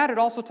not even that, it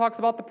also talks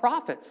about the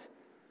prophets.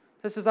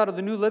 This is out of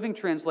the New Living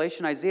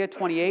Translation, Isaiah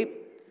 28. It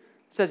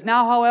says,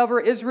 now,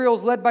 however, Israel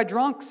is led by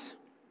drunks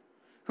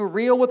who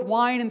reel with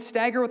wine and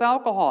stagger with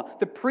alcohol.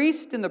 The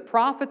priests and the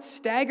prophets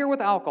stagger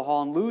with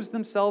alcohol and lose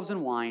themselves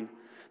in wine.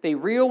 They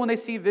reel when they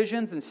see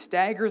visions and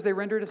stagger as they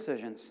render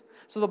decisions.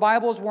 So the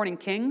Bible is warning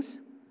kings,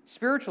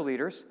 spiritual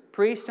leaders,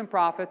 priests and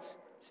prophets,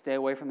 stay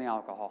away from the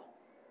alcohol.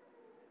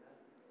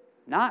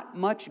 Not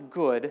much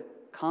good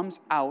comes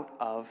out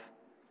of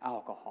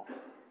alcohol.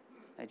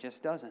 It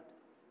just doesn't.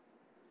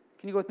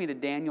 Can you go with me to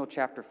Daniel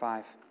chapter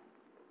 5?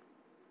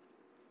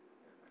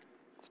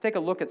 Let's take a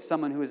look at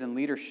someone who is in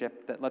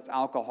leadership that lets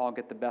alcohol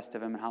get the best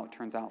of him and how it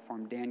turns out for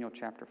him. Daniel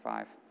chapter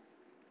 5.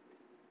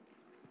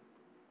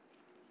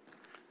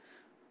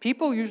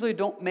 People usually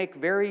don't make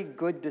very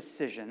good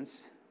decisions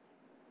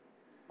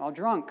while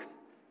drunk.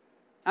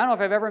 I don't know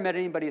if I've ever met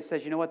anybody who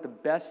says, you know what, the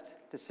best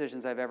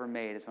decisions I've ever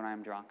made is when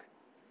I'm drunk.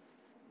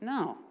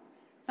 No,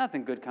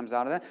 nothing good comes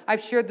out of that.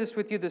 I've shared this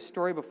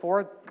story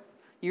before.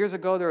 Years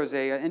ago, there was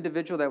an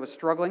individual that was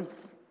struggling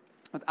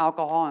with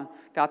alcohol and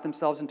got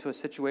themselves into a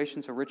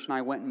situation, so Rich and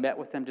I went and met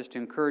with them just to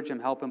encourage him,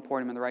 help him,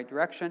 point him in the right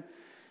direction.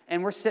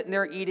 And we're sitting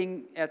there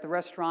eating at the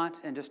restaurant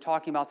and just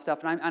talking about stuff,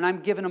 and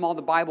I'm giving him all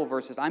the Bible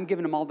verses. I'm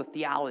giving him all the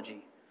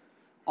theology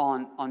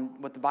on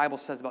what the Bible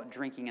says about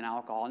drinking and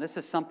alcohol. And this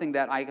is something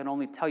that I can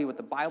only tell you what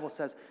the Bible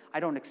says. I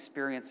don't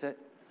experience it.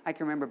 I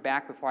can remember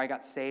back before I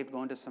got saved,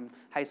 going to some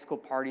high school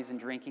parties and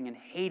drinking and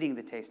hating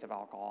the taste of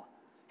alcohol.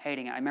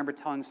 Hating it. I remember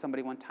telling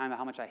somebody one time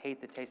how much I hate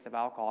the taste of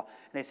alcohol,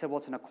 and they said, well,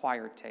 it's an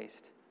acquired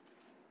taste.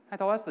 I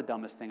thought, that's the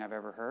dumbest thing I've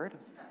ever heard.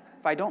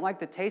 If I don't like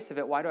the taste of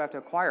it, why do I have to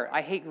acquire it?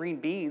 I hate green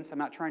beans. I'm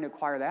not trying to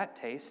acquire that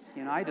taste.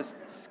 I just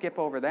skip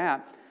over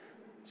that.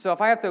 So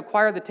if I have to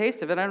acquire the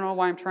taste of it, I don't know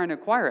why I'm trying to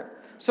acquire it.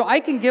 So I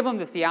can give them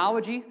the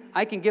theology,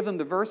 I can give them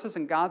the verses,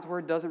 and God's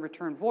word doesn't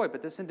return void,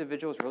 but this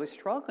individual is really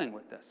struggling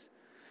with this.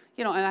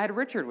 And I had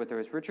Richard with her.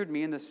 It was Richard,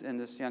 me, and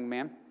this young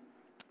man.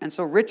 And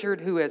so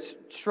Richard, who has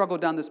struggled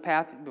down this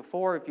path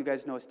before, if you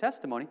guys know his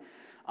testimony,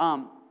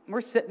 we're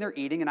sitting there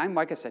eating, and I'm,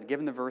 like I said,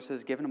 giving the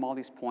verses, giving him all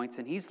these points,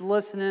 and he's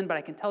listening, but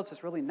I can tell it's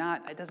just really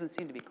not, it doesn't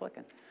seem to be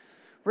clicking.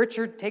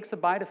 Richard takes a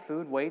bite of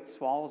food, waits,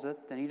 swallows it,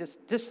 then he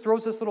just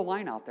throws this little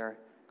line out there.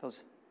 Goes,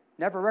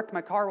 never wrecked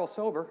my car while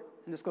sober,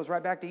 and just goes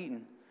right back to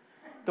eating.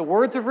 The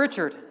words of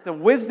Richard, the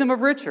wisdom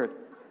of Richard,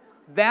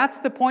 that's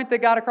the point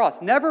that got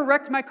across. Never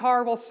wrecked my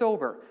car while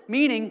sober,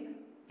 meaning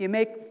you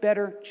make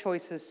better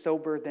choices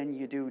sober than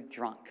you do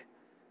drunk.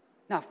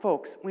 Now,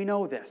 folks, we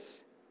know this.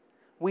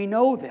 We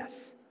know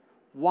this.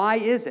 Why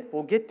is it?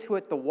 We'll get to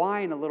it, the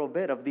why, in a little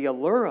bit, of the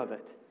allure of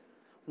it.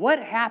 What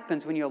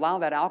happens when you allow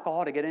that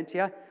alcohol to get into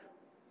you?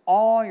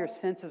 All your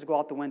senses go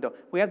out the window.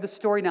 We have the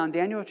story now in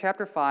Daniel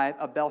chapter 5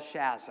 of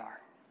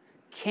Belshazzar,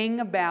 king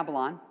of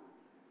Babylon,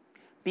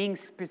 being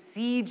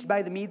besieged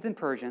by the Medes and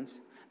Persians.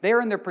 They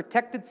are in their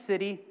protected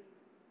city,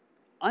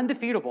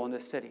 undefeatable in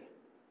this city.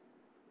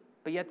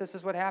 But yet this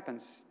is what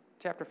happens.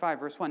 Chapter 5,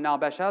 verse 1. Now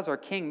Belshazzar,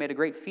 king, made a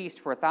great feast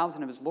for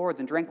 1,000 of his lords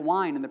and drank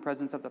wine in the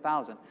presence of the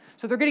 1,000.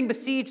 So they're getting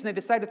besieged, and they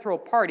decide to throw a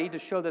party to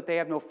show that they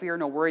have no fear,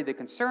 no worry, no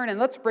concern, and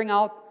let's bring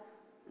out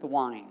the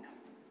wine.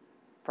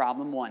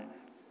 Problem 1.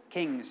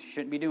 Kings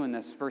shouldn't be doing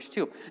this. Verse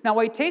 2. Now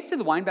while he tasted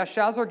the wine,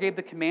 Belshazzar gave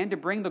the command to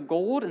bring the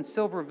gold and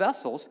silver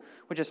vessels,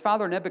 which his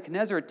father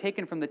Nebuchadnezzar had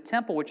taken from the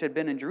temple which had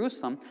been in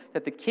Jerusalem,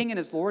 that the king and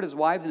his lord, his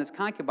wives, and his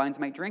concubines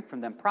might drink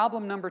from them.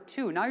 Problem number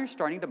 2. Now you're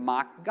starting to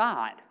mock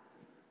God.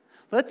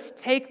 Let's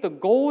take the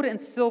gold and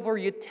silver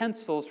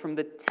utensils from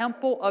the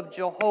temple of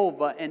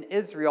Jehovah in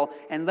Israel,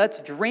 and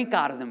let's drink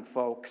out of them,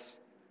 folks.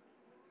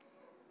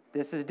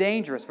 This is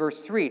dangerous.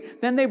 Verse 3.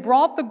 Then they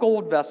brought the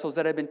gold vessels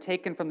that had been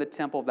taken from the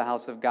temple of the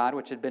house of God,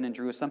 which had been in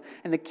Jerusalem,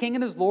 and the king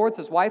and his lords,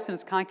 his wives, and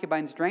his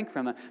concubines drank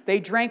from them.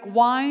 They drank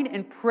wine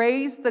and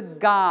praised the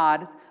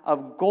gods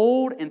of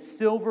gold and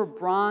silver,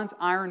 bronze,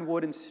 iron,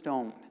 wood, and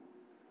stone.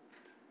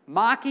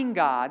 Mocking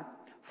God,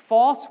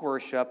 false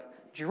worship,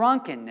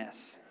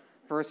 drunkenness.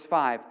 Verse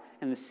 5,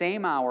 in the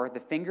same hour,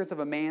 the fingers of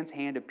a man's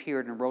hand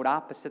appeared and wrote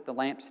opposite the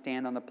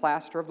lampstand on the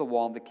plaster of the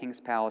wall of the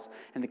king's palace,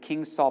 and the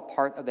king saw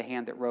part of the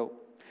hand that wrote.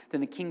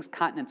 Then the king's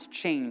countenance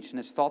changed, and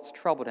his thoughts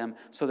troubled him,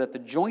 so that the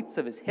joints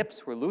of his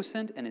hips were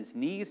loosened and his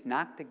knees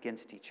knocked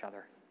against each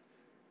other.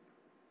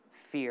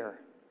 Fear.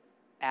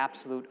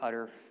 Absolute,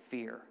 utter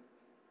fear.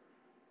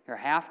 You're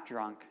half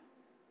drunk,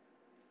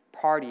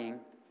 partying,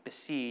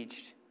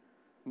 besieged,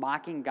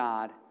 mocking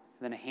God,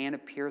 And then a hand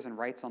appears and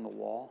writes on the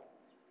wall.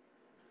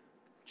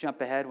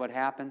 Jump ahead, what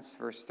happens?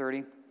 Verse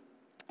 30,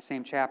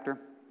 same chapter.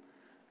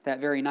 That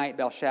very night,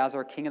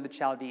 Belshazzar, king of the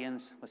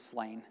Chaldeans, was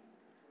slain,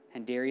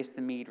 and Darius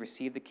the Mede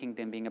received the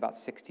kingdom, being about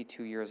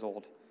 62 years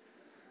old.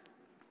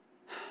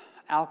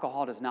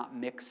 Alcohol does not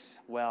mix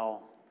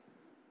well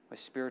with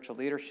spiritual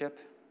leadership,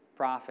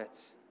 prophets,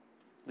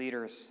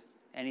 leaders,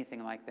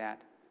 anything like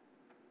that.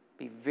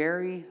 Be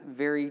very,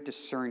 very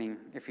discerning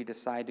if you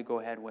decide to go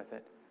ahead with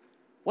it.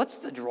 What's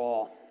the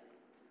draw?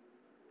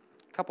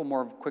 A couple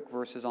more quick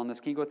verses on this.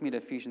 Can you go with me to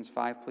Ephesians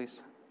 5, please?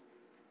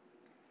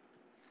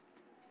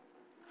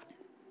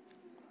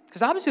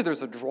 Because obviously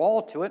there's a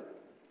draw to it.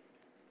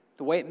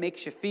 The way it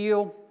makes you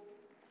feel,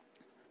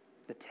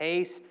 the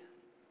taste,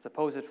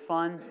 supposed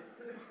fun.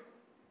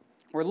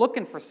 We're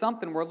looking for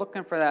something. We're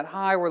looking for that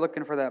high. We're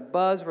looking for that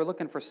buzz. We're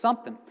looking for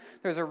something.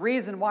 There's a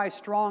reason why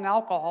strong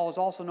alcohol is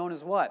also known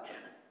as what?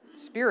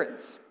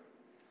 Spirits.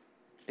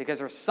 Because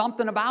there's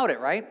something about it,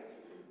 right?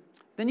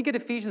 Then you get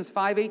Ephesians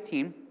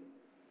 5:18.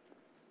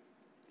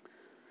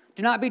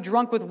 Do not be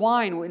drunk with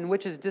wine, in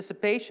which is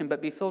dissipation,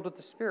 but be filled with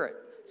the Spirit.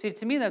 See,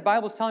 to me, the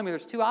Bible's telling me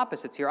there's two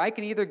opposites here. I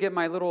can either get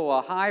my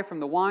little high from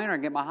the wine or I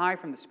can get my high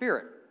from the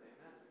Spirit.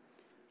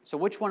 So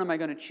which one am I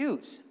going to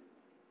choose?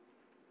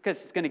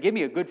 Because it's going to give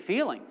me a good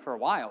feeling for a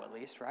while at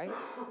least, right?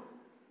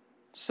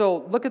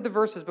 So look at the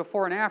verses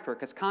before and after,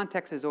 because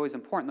context is always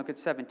important. Look at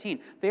 17.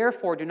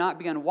 Therefore, do not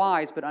be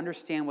unwise, but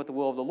understand what the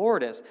will of the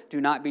Lord is. Do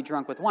not be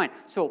drunk with wine.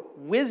 So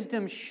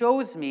wisdom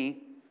shows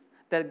me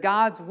that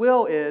God's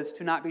will is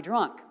to not be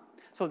drunk.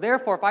 So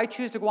therefore, if I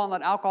choose to go out and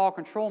let alcohol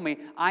control me,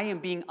 I am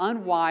being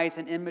unwise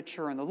and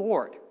immature in the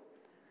Lord.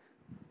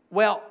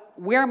 Well,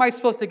 where am I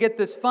supposed to get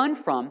this fun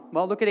from?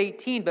 Well, look at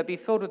 18. But be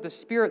filled with the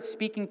Spirit,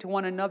 speaking to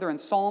one another in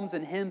psalms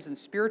and hymns and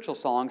spiritual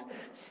songs,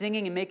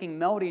 singing and making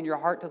melody in your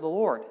heart to the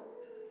Lord.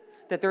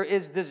 That there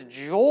is this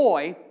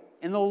joy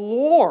in the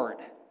Lord.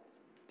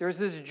 There's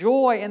this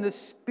joy in the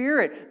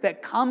Spirit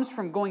that comes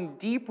from going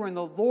deeper in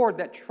the Lord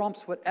that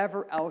trumps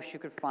whatever else you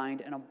could find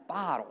in a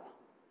bottle.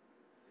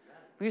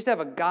 We used to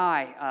have a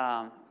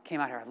guy came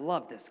out here. I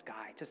love this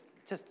guy.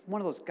 Just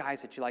one of those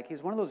guys that you like.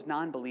 He's one of those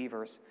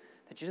non-believers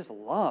that you just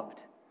loved.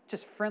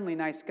 Just friendly,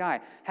 nice guy.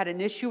 Had an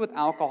issue with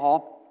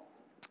alcohol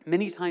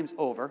many times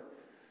over.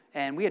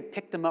 And we had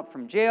picked him up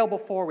from jail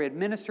before. We had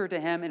ministered to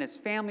him and his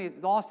family,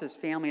 lost his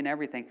family and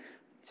everything.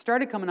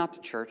 Started coming out to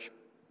church.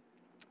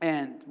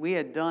 And we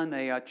had done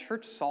a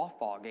church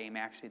softball game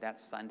actually that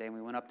Sunday. And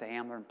we went up to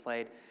Hamler and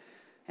played.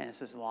 And this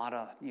was a lot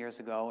of years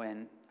ago.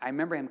 And I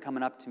remember him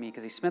coming up to me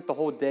because he spent the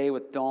whole day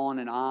with Dawn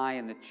and I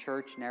and the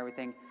church and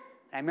everything.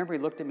 And I remember he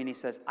looked at me and he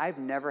says, I've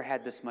never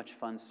had this much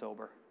fun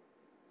sober.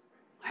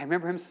 I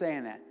remember him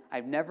saying that.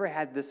 I've never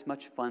had this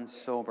much fun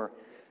sober.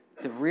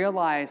 To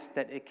realize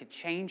that it could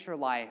change your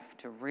life,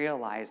 to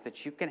realize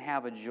that you can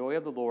have a joy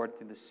of the Lord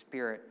through the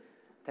Spirit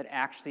that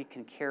actually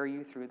can carry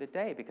you through the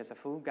day because of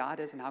who God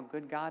is and how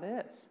good God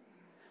is.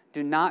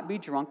 Do not be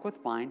drunk with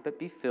wine, but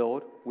be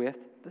filled with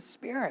the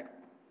Spirit.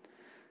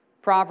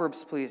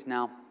 Proverbs, please,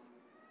 now.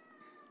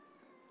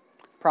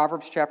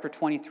 Proverbs chapter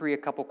 23, a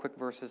couple quick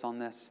verses on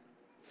this.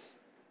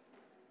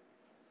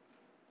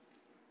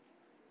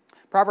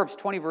 Proverbs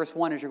 20, verse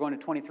 1, as you're going to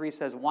 23,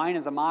 says, wine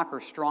is a mocker,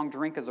 strong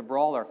drink is a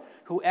brawler.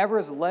 Whoever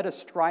is led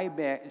astray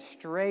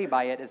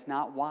by it is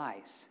not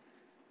wise.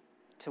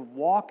 To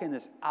walk in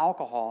this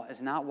alcohol is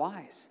not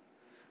wise.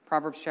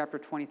 Proverbs chapter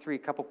 23, a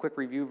couple quick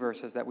review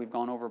verses that we've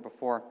gone over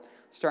before.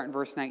 Start in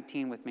verse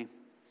 19 with me.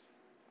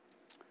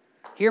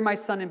 Hear, my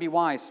son, and be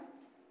wise,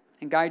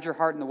 and guide your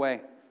heart in the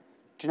way.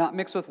 Do not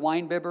mix with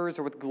wine-bibbers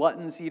or with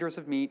gluttons, eaters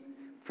of meat,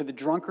 for the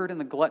drunkard and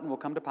the glutton will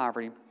come to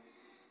poverty,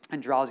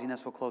 and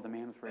drowsiness will clothe the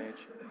man with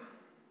rage.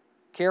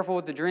 Careful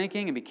with the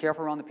drinking, and be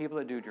careful around the people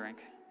that do drink.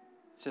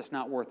 It's just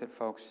not worth it,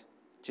 folks.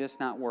 Just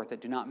not worth it.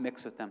 Do not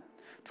mix with them.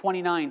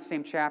 29,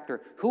 same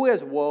chapter. Who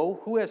has woe?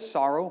 Who has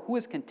sorrow? Who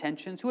has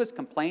contentions? Who has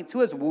complaints? Who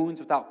has wounds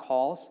without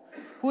cause?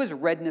 Who has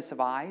redness of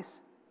eyes?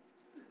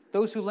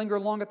 Those who linger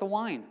long at the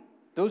wine.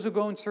 Those who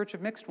go in search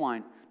of mixed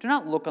wine. Do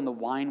not look on the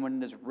wine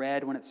when it is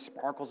red, when it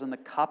sparkles in the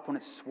cup, when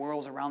it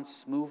swirls around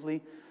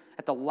smoothly.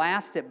 At the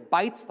last it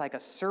bites like a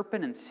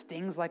serpent and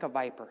stings like a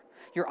viper.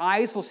 Your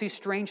eyes will see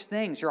strange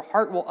things. Your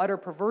heart will utter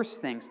perverse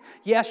things.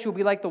 Yes, you'll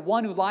be like the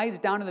one who lies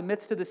down in the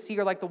midst of the sea,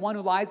 or like the one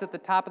who lies at the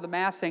top of the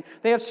mast, saying,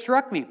 they have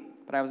struck me,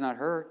 but I was not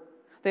hurt.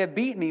 They have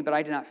beaten me, but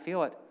I did not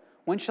feel it.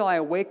 When shall I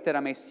awake that I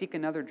may seek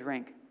another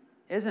drink?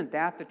 Isn't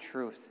that the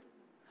truth?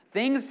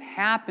 Things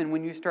happen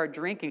when you start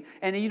drinking,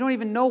 and you don't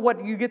even know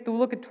what you get to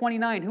look at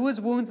 29. Who has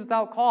wounds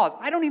without cause?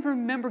 I don't even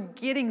remember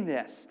getting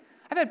this.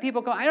 I've had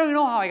people go, I don't even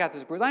know how I got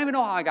this bruise. I don't even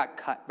know how I got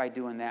cut by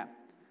doing that.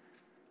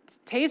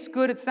 It tastes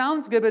good, it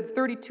sounds good, but at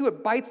 32,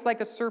 it bites like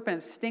a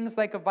serpent, it stings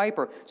like a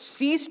viper.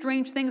 See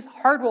strange things,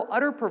 heart will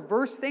utter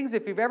perverse things.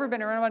 If you've ever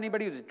been around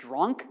anybody who's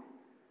drunk,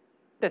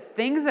 the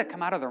things that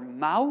come out of their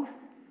mouth.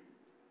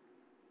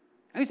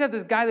 I used to have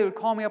this guy that would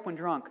call me up when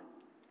drunk.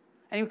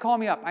 And he would call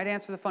me up. I'd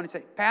answer the phone. He'd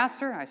say,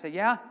 Pastor? I say,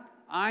 yeah,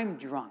 I'm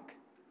drunk.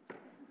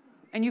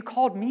 And you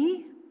called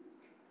me?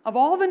 Of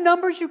all the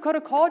numbers you could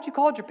have called, you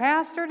called your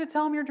pastor to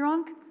tell him you're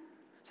drunk?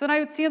 So then I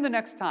would see him the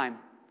next time.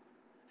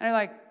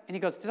 And he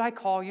goes, did I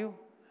call you?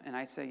 And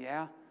I say,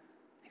 yeah.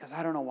 He goes,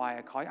 I don't know why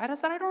I call you. I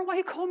said, I don't know why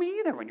you call me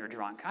either when you're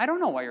drunk. I don't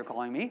know why you're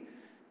calling me.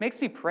 Makes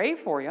me pray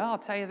for you, I'll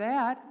tell you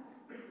that.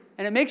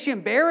 And it makes you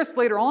embarrassed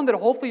later on that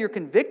hopefully you're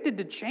convicted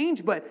to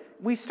change. But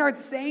we start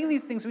saying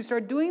these things. We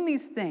start doing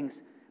these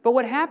things. But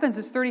what happens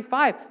is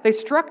 35. They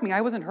struck me.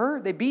 I wasn't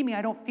hurt. They beat me.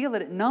 I don't feel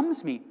it. It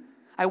numbs me.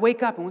 I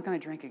wake up and when can I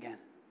drink again?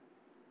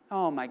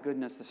 Oh my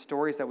goodness, the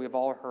stories that we've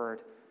all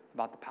heard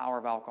about the power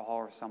of alcohol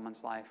or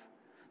someone's life.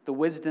 The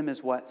wisdom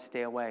is what?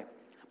 Stay away.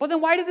 Well,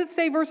 then why does it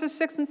say verses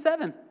 6 and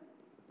 7?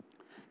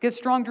 Give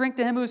strong drink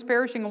to him who is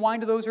perishing and wine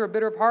to those who are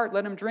bitter of heart.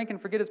 Let him drink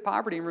and forget his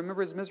poverty and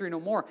remember his misery no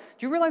more.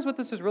 Do you realize what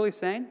this is really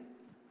saying?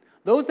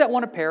 Those that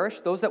want to perish,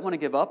 those that want to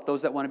give up,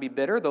 those that want to be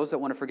bitter, those that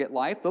want to forget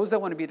life, those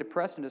that want to be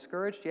depressed and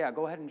discouraged, yeah,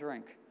 go ahead and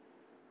drink.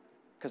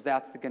 Because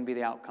that's going to be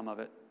the outcome of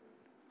it.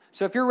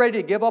 So if you're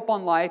ready to give up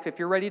on life, if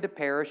you're ready to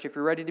perish, if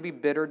you're ready to be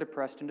bitter,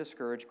 depressed, and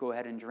discouraged, go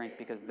ahead and drink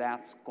because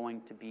that's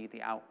going to be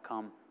the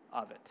outcome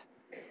of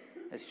it.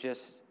 It's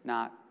just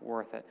not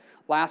worth it.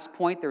 Last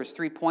point, there's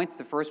 3 points.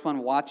 The first one,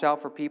 watch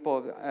out for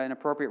people in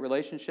inappropriate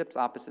relationships,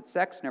 opposite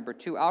sex. Number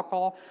 2,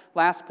 alcohol.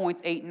 Last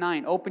points 8 and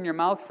 9. Open your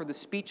mouth for the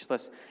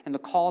speechless and the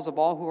cause of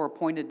all who are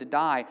appointed to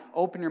die.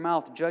 Open your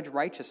mouth, judge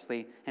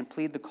righteously, and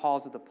plead the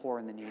cause of the poor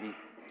and the needy.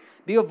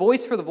 Be a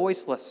voice for the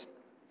voiceless.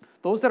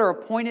 Those that are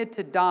appointed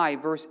to die,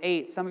 verse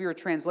 8, some of your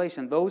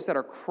translation, those that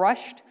are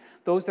crushed,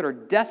 those that are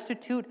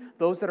destitute,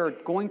 those that are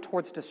going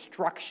towards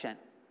destruction.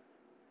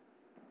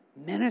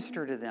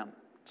 Minister to them.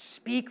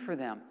 Speak for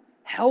them.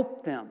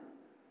 Help them.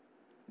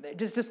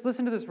 Just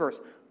listen to this verse.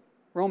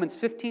 Romans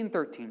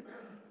 15:13.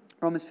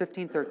 Romans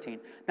 15:13.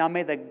 Now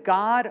may the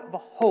God of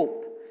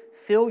hope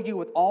fill you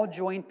with all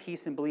joy and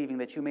peace in believing,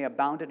 that you may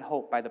abound in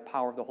hope by the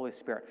power of the Holy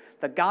Spirit.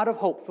 The God of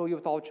hope fill you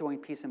with all joy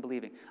and peace in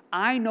believing.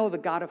 I know the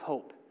God of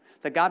hope.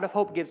 The God of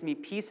hope gives me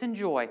peace and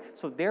joy.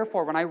 So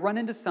therefore, when I run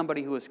into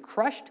somebody who is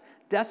crushed,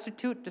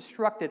 destitute,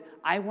 destructed,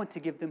 I want to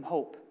give them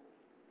hope.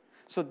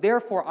 So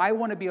therefore, I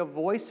want to be a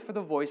voice for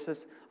the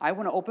voiceless. I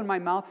want to open my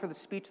mouth for the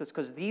speechless,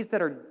 because these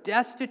that are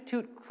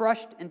destitute,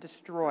 crushed, and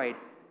destroyed,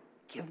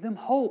 give them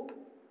hope.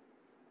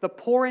 The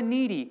poor and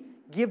needy,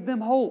 give them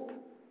hope,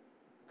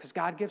 because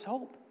God gives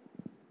hope.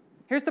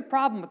 Here's the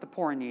problem with the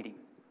poor and needy.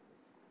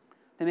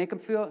 They make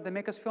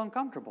us feel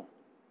uncomfortable.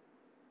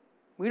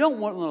 We don't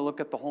want to look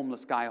at the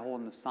homeless guy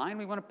holding the sign.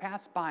 We want to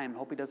pass by him and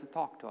hope he doesn't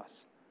talk to us.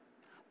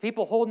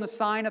 People holding the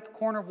sign at the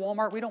corner of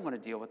Walmart, we don't want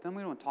to deal with them.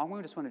 We don't want to talk.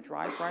 We just want to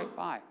drive right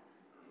by.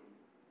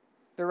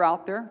 They're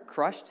out there,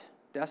 crushed,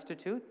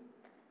 destitute,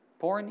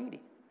 poor and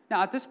needy.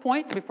 Now, at this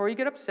point, before you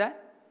get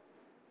upset,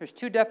 there's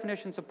 2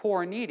 definitions of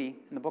poor and needy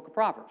in the book of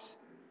Proverbs.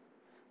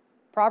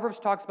 Proverbs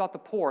talks about the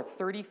poor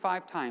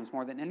 35 times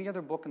more than any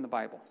other book in the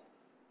Bible.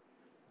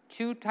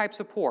 2 types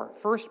of poor.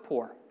 First,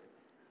 poor.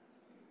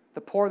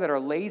 The poor that are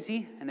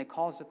lazy and they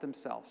cause it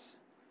themselves.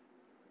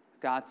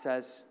 God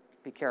says,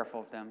 be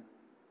careful of them.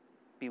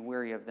 Be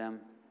wary of them.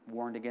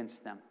 Warned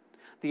against them.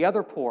 The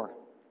other poor,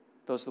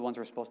 those are the ones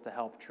we're supposed to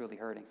help, truly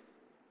hurting.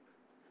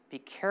 Be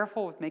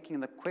careful with making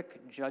the quick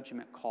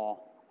judgment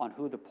call on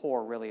who the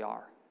poor really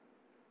are.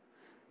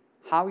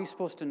 How are you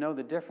supposed to know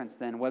the difference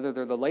then, whether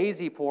they're the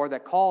lazy poor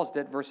that caused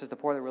it versus the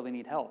poor that really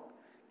need help?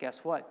 Guess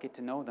what? Get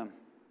to know them.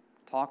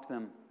 Talk to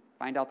them.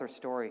 Find out their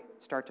story.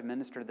 Start to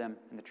minister to them,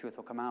 and the truth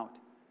will come out.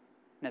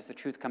 And as the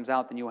truth comes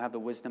out, then you will have the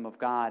wisdom of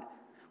God.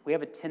 We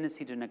have a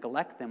tendency to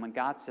neglect them when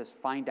God says,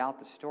 find out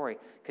the story,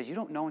 because you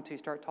don't know until you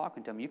start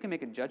talking to them. You can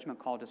make a judgment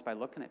call just by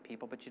looking at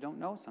people, but you don't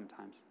know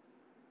sometimes.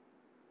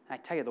 And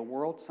I tell you, the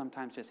world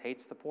sometimes just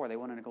hates the poor. They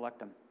want to neglect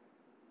them.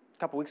 A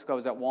couple weeks ago, I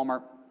was at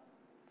Walmart,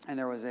 and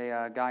there was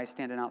a guy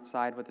standing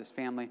outside with his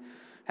family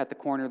at the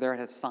corner there. It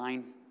had a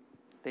sign.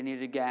 They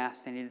needed gas,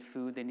 they needed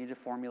food, they needed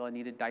formula,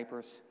 needed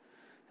diapers.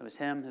 It was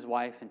him, his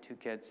wife, and 2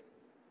 kids.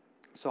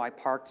 So I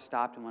parked,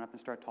 stopped, and went up and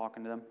started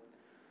talking to them.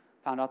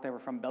 Found out they were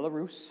from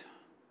Belarus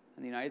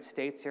in the United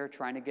States here,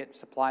 trying to get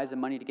supplies and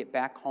money to get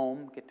back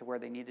home, get to where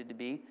they needed to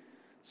be.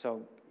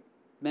 So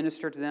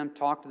ministered to them,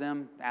 talked to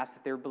them, asked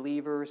if they were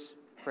believers,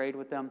 prayed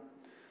with them,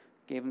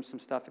 gave them some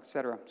stuff,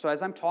 etc. So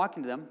as I'm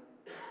talking to them,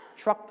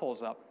 truck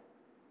pulls up.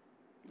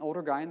 An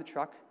older guy in the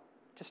truck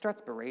just starts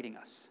berating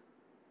us.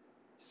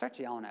 Starts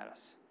yelling at us.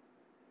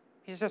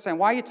 He starts saying,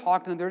 why are you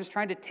talking to them? They're just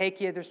trying to take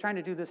you. They're just trying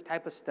to do this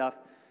type of stuff.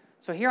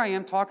 So here I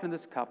am talking to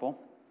this couple.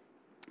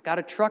 Got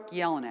a truck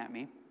yelling at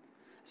me.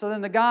 So then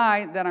the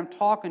guy that I'm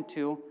talking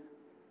to,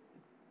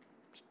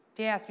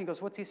 he asked me, he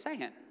goes, what's he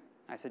saying?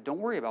 I said, don't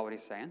worry about what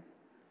he's saying.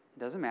 It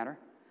doesn't matter.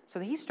 So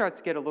then he starts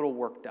to get a little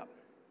worked up.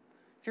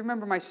 If you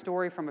remember my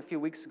story from a few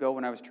weeks ago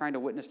when I was trying to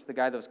witness to the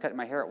guy that was cutting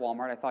my hair at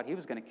Walmart, I thought he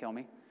was going to kill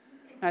me.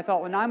 And I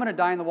thought, well, now I'm going to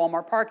die in the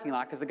Walmart parking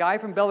lot because the guy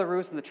from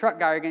Belarus and the truck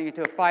guy are going to get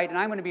into a fight, and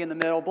I'm going to be in the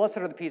middle. Blessed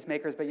are the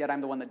peacemakers, but yet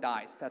I'm the one that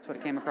dies. That's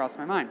what came across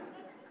my mind.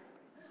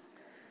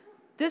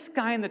 This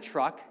guy in the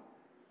truck,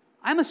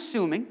 I'm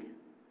assuming,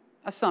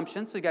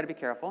 assumption, so you got to be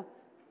careful,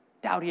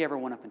 doubt he ever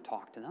went up and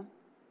talked to them.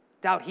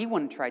 Doubt he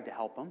went and tried to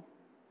help them.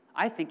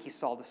 I think he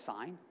saw the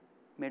sign,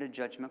 made a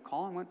judgment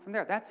call, and went from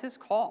there. That's his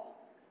call.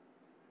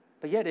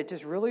 But yet it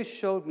just really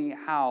showed me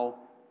how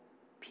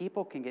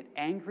people can get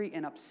angry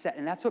and upset.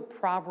 And that's what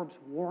Proverbs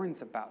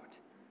warns about,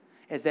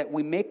 is that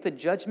we make the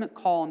judgment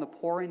call on the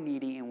poor and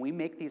needy, and we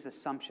make these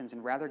assumptions,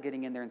 and rather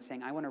getting in there and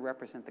saying, I want to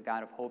represent the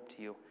God of hope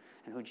to you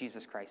and who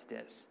Jesus Christ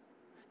is.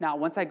 Now,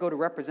 once I go to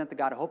represent the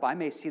God of hope, I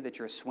may see that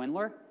you're a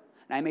swindler,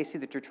 and I may see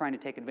that you're trying to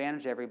take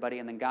advantage of everybody,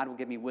 and then God will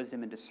give me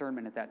wisdom and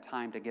discernment at that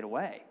time to get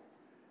away.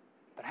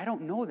 But I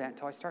don't know that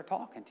until I start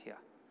talking to you.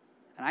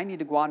 And I need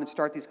to go out and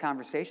start these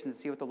conversations and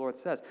see what the Lord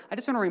says. I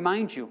just want to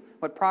remind you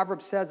what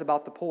Proverbs says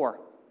about the poor.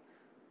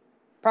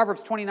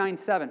 Proverbs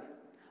 29:7.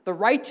 The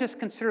righteous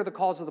consider the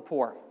cause of the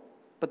poor,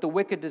 but the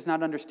wicked does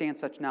not understand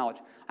such knowledge.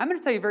 I'm going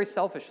to tell you very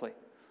selfishly,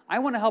 I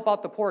want to help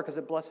out the poor because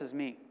it blesses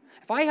me.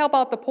 If I help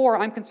out the poor,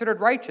 I'm considered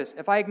righteous.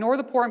 If I ignore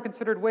the poor, I'm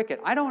considered wicked.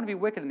 I don't want to be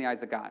wicked in the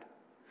eyes of God.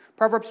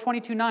 Proverbs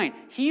 22:9.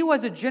 He who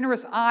has a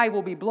generous eye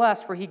will be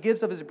blessed, for he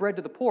gives of his bread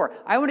to the poor.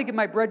 I want to give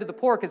my bread to the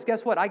poor because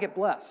guess what? I get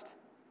blessed.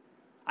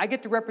 I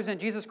get to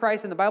represent Jesus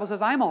Christ, and the Bible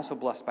says I'm also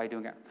blessed by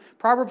doing it.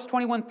 Proverbs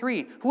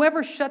 21:3.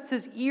 Whoever shuts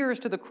his ears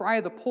to the cry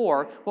of the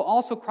poor will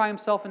also cry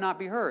himself and not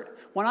be heard.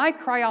 When I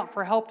cry out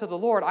for help to the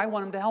Lord, I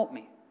want him to help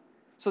me.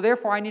 So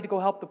therefore, I need to go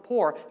help the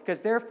poor,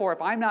 because therefore,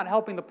 if I'm not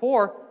helping the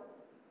poor,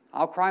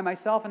 I'll cry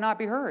myself and not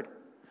be heard.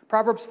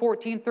 Proverbs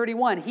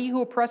 14:31. He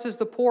who oppresses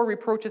the poor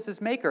reproaches his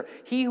maker.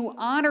 He who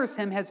honors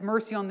him has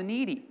mercy on the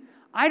needy.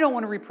 I don't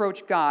want to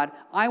reproach God.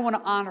 I want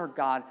to honor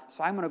God.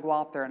 So I'm going to go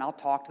out there and I'll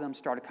talk to them,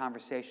 start a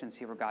conversation, and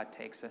see where God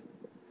takes it.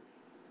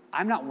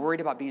 I'm not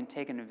worried about being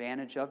taken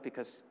advantage of,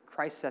 because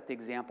Christ set the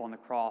example on the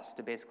cross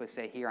to basically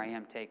say, here I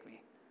am, take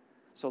me.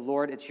 So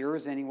Lord, it's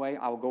yours anyway.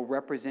 I will go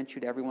represent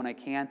you to everyone I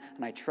can,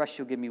 and I trust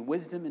you'll give me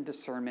wisdom and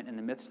discernment in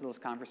the midst of those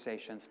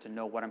conversations to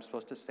know what I'm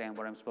supposed to say and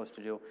what I'm supposed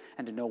to do,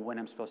 and to know when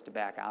I'm supposed to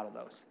back out of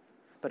those.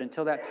 But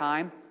until that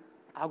time,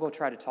 I'll go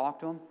try to talk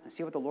to him and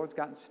see what the Lord's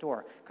got in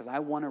store, because I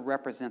want to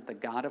represent the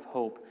God of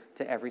hope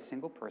to every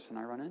single person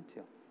I run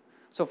into.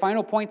 So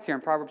final points here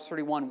in Proverbs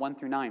 31, 1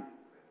 through 9.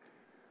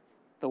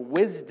 The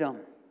wisdom,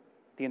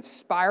 the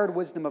inspired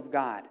wisdom of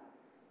God,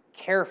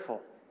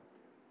 careful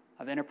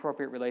of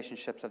inappropriate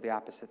relationships of the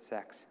opposite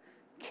sex,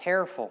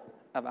 careful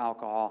of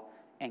alcohol,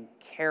 and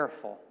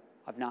careful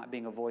of not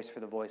being a voice for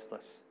the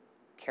voiceless.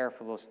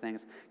 Careful of those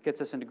things. Gets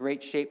us into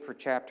great shape for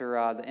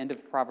the end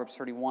of Proverbs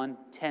 31,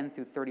 10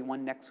 through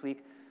 31 next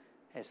week.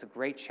 It's a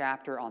great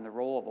chapter on the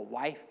role of a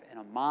wife and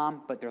a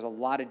mom, but there's a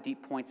lot of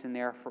deep points in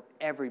there for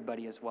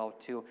everybody as well,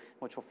 too,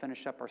 which will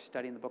finish up our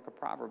study in the book of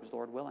Proverbs,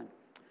 Lord willing.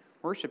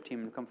 Worship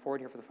team, come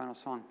forward here for the final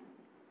song.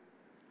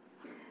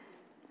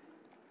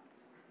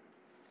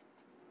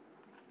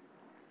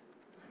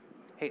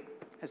 Hey,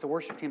 as the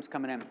worship team's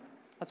coming in,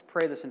 let's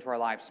pray this into our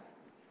lives.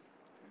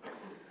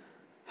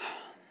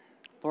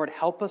 Lord,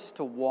 help us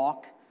to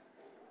walk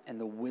in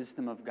the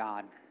wisdom of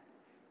God,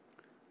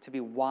 to be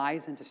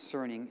wise and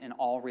discerning in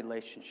all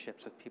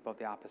relationships with people of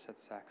the opposite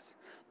sex.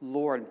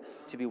 Lord,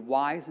 to be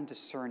wise and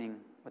discerning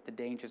with the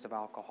dangers of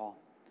alcohol.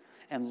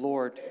 And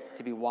Lord,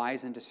 to be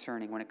wise and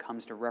discerning when it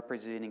comes to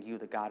representing you,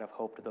 the God of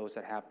hope, to those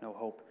that have no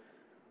hope.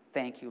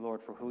 Thank you,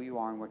 Lord, for who you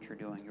are and what you're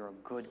doing. You're a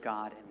good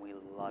God, and we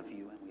love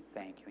you, and we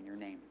thank you in your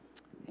name.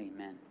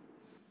 Amen.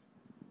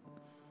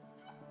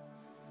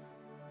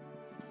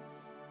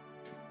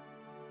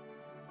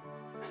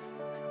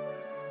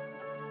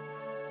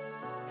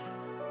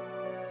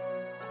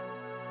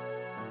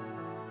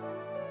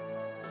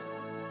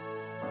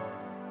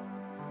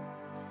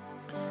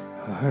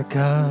 Our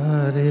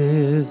God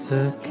is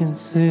a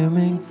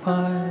consuming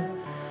fire,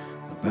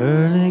 a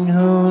burning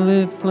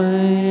holy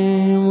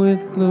flame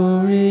with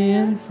glory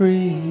and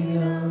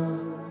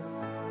freedom.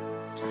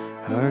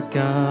 Our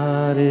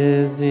God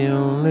is the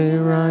only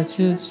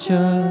righteous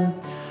judge,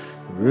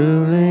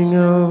 ruling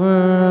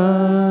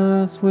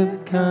over us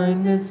with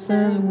kindness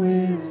and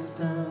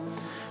wisdom.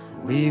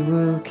 We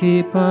will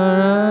keep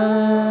our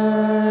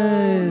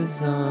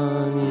eyes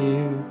on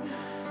you.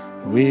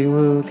 We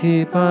will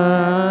keep our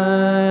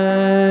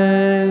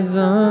eyes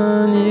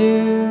on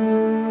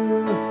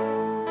you.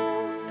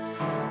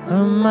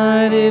 A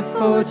mighty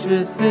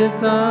fortress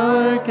is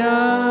our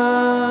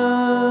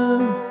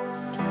God.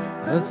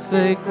 A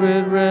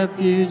sacred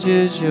refuge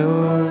is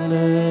your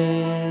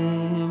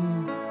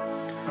name.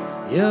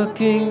 Your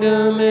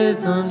kingdom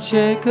is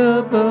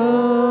unshakable.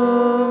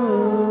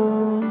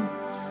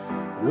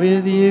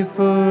 With you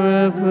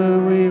forever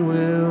we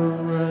will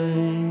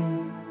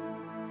reign.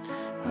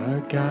 Our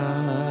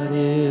God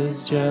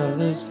is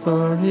jealous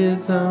for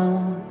his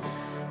own.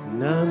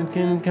 None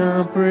can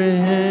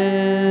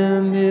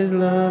comprehend his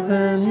love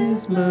and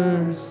his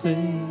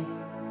mercy.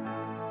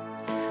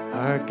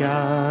 Our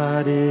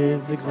God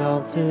is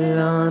exalted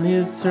on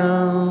his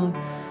throne,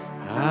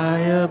 high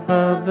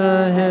above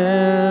the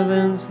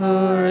heavens,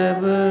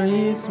 forever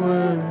he's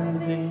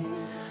worthy.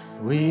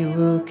 We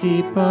will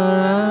keep our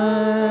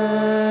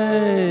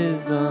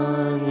eyes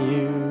on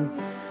you.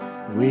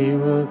 We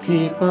will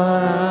keep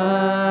our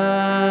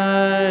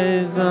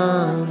eyes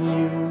on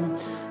you,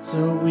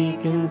 so we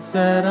can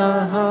set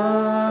our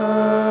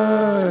hearts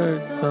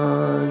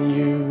on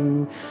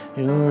you.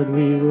 Lord,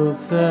 we will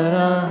set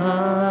our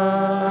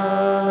hearts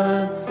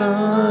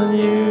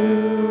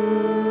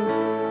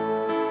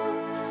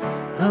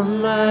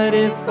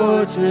mighty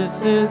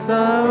fortress is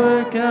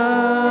our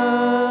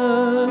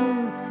God.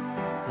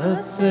 A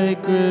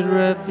sacred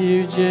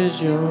refuge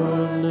is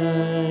your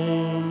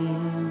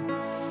name.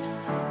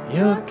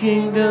 Your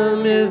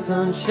kingdom is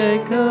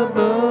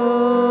unshakable.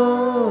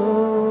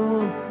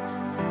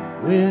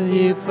 With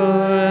you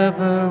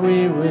forever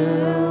we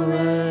will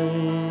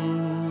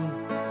reign.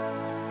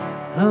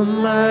 A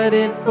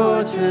mighty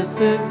fortress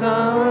is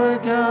our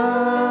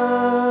God.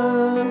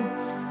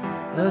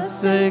 A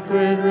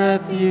sacred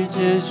refuge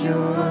is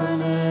your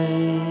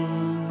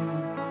name.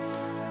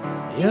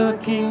 Your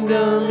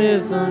kingdom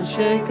is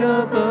unshakable.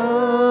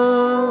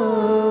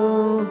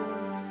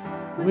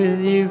 With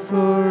you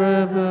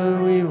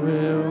forever we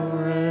will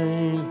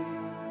reign.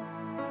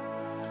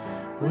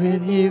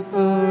 With you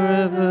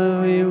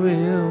forever we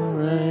will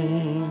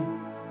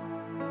reign.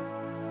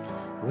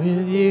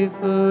 With you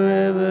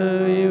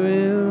forever we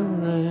will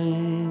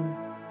reign.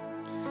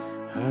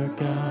 Our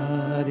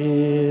God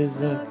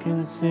is a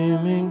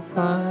consuming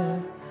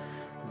fire,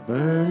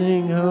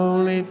 burning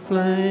holy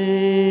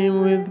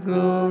flame with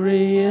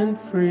glory and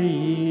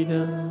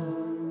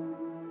freedom.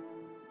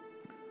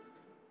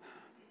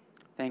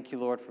 Thank you,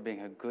 Lord, for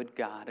being a good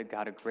God, a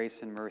God of grace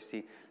and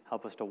mercy.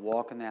 Help us to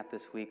walk in that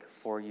this week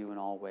for you in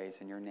all ways.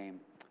 In your name,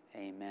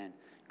 amen.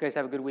 You guys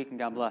have a good week and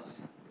God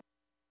bless.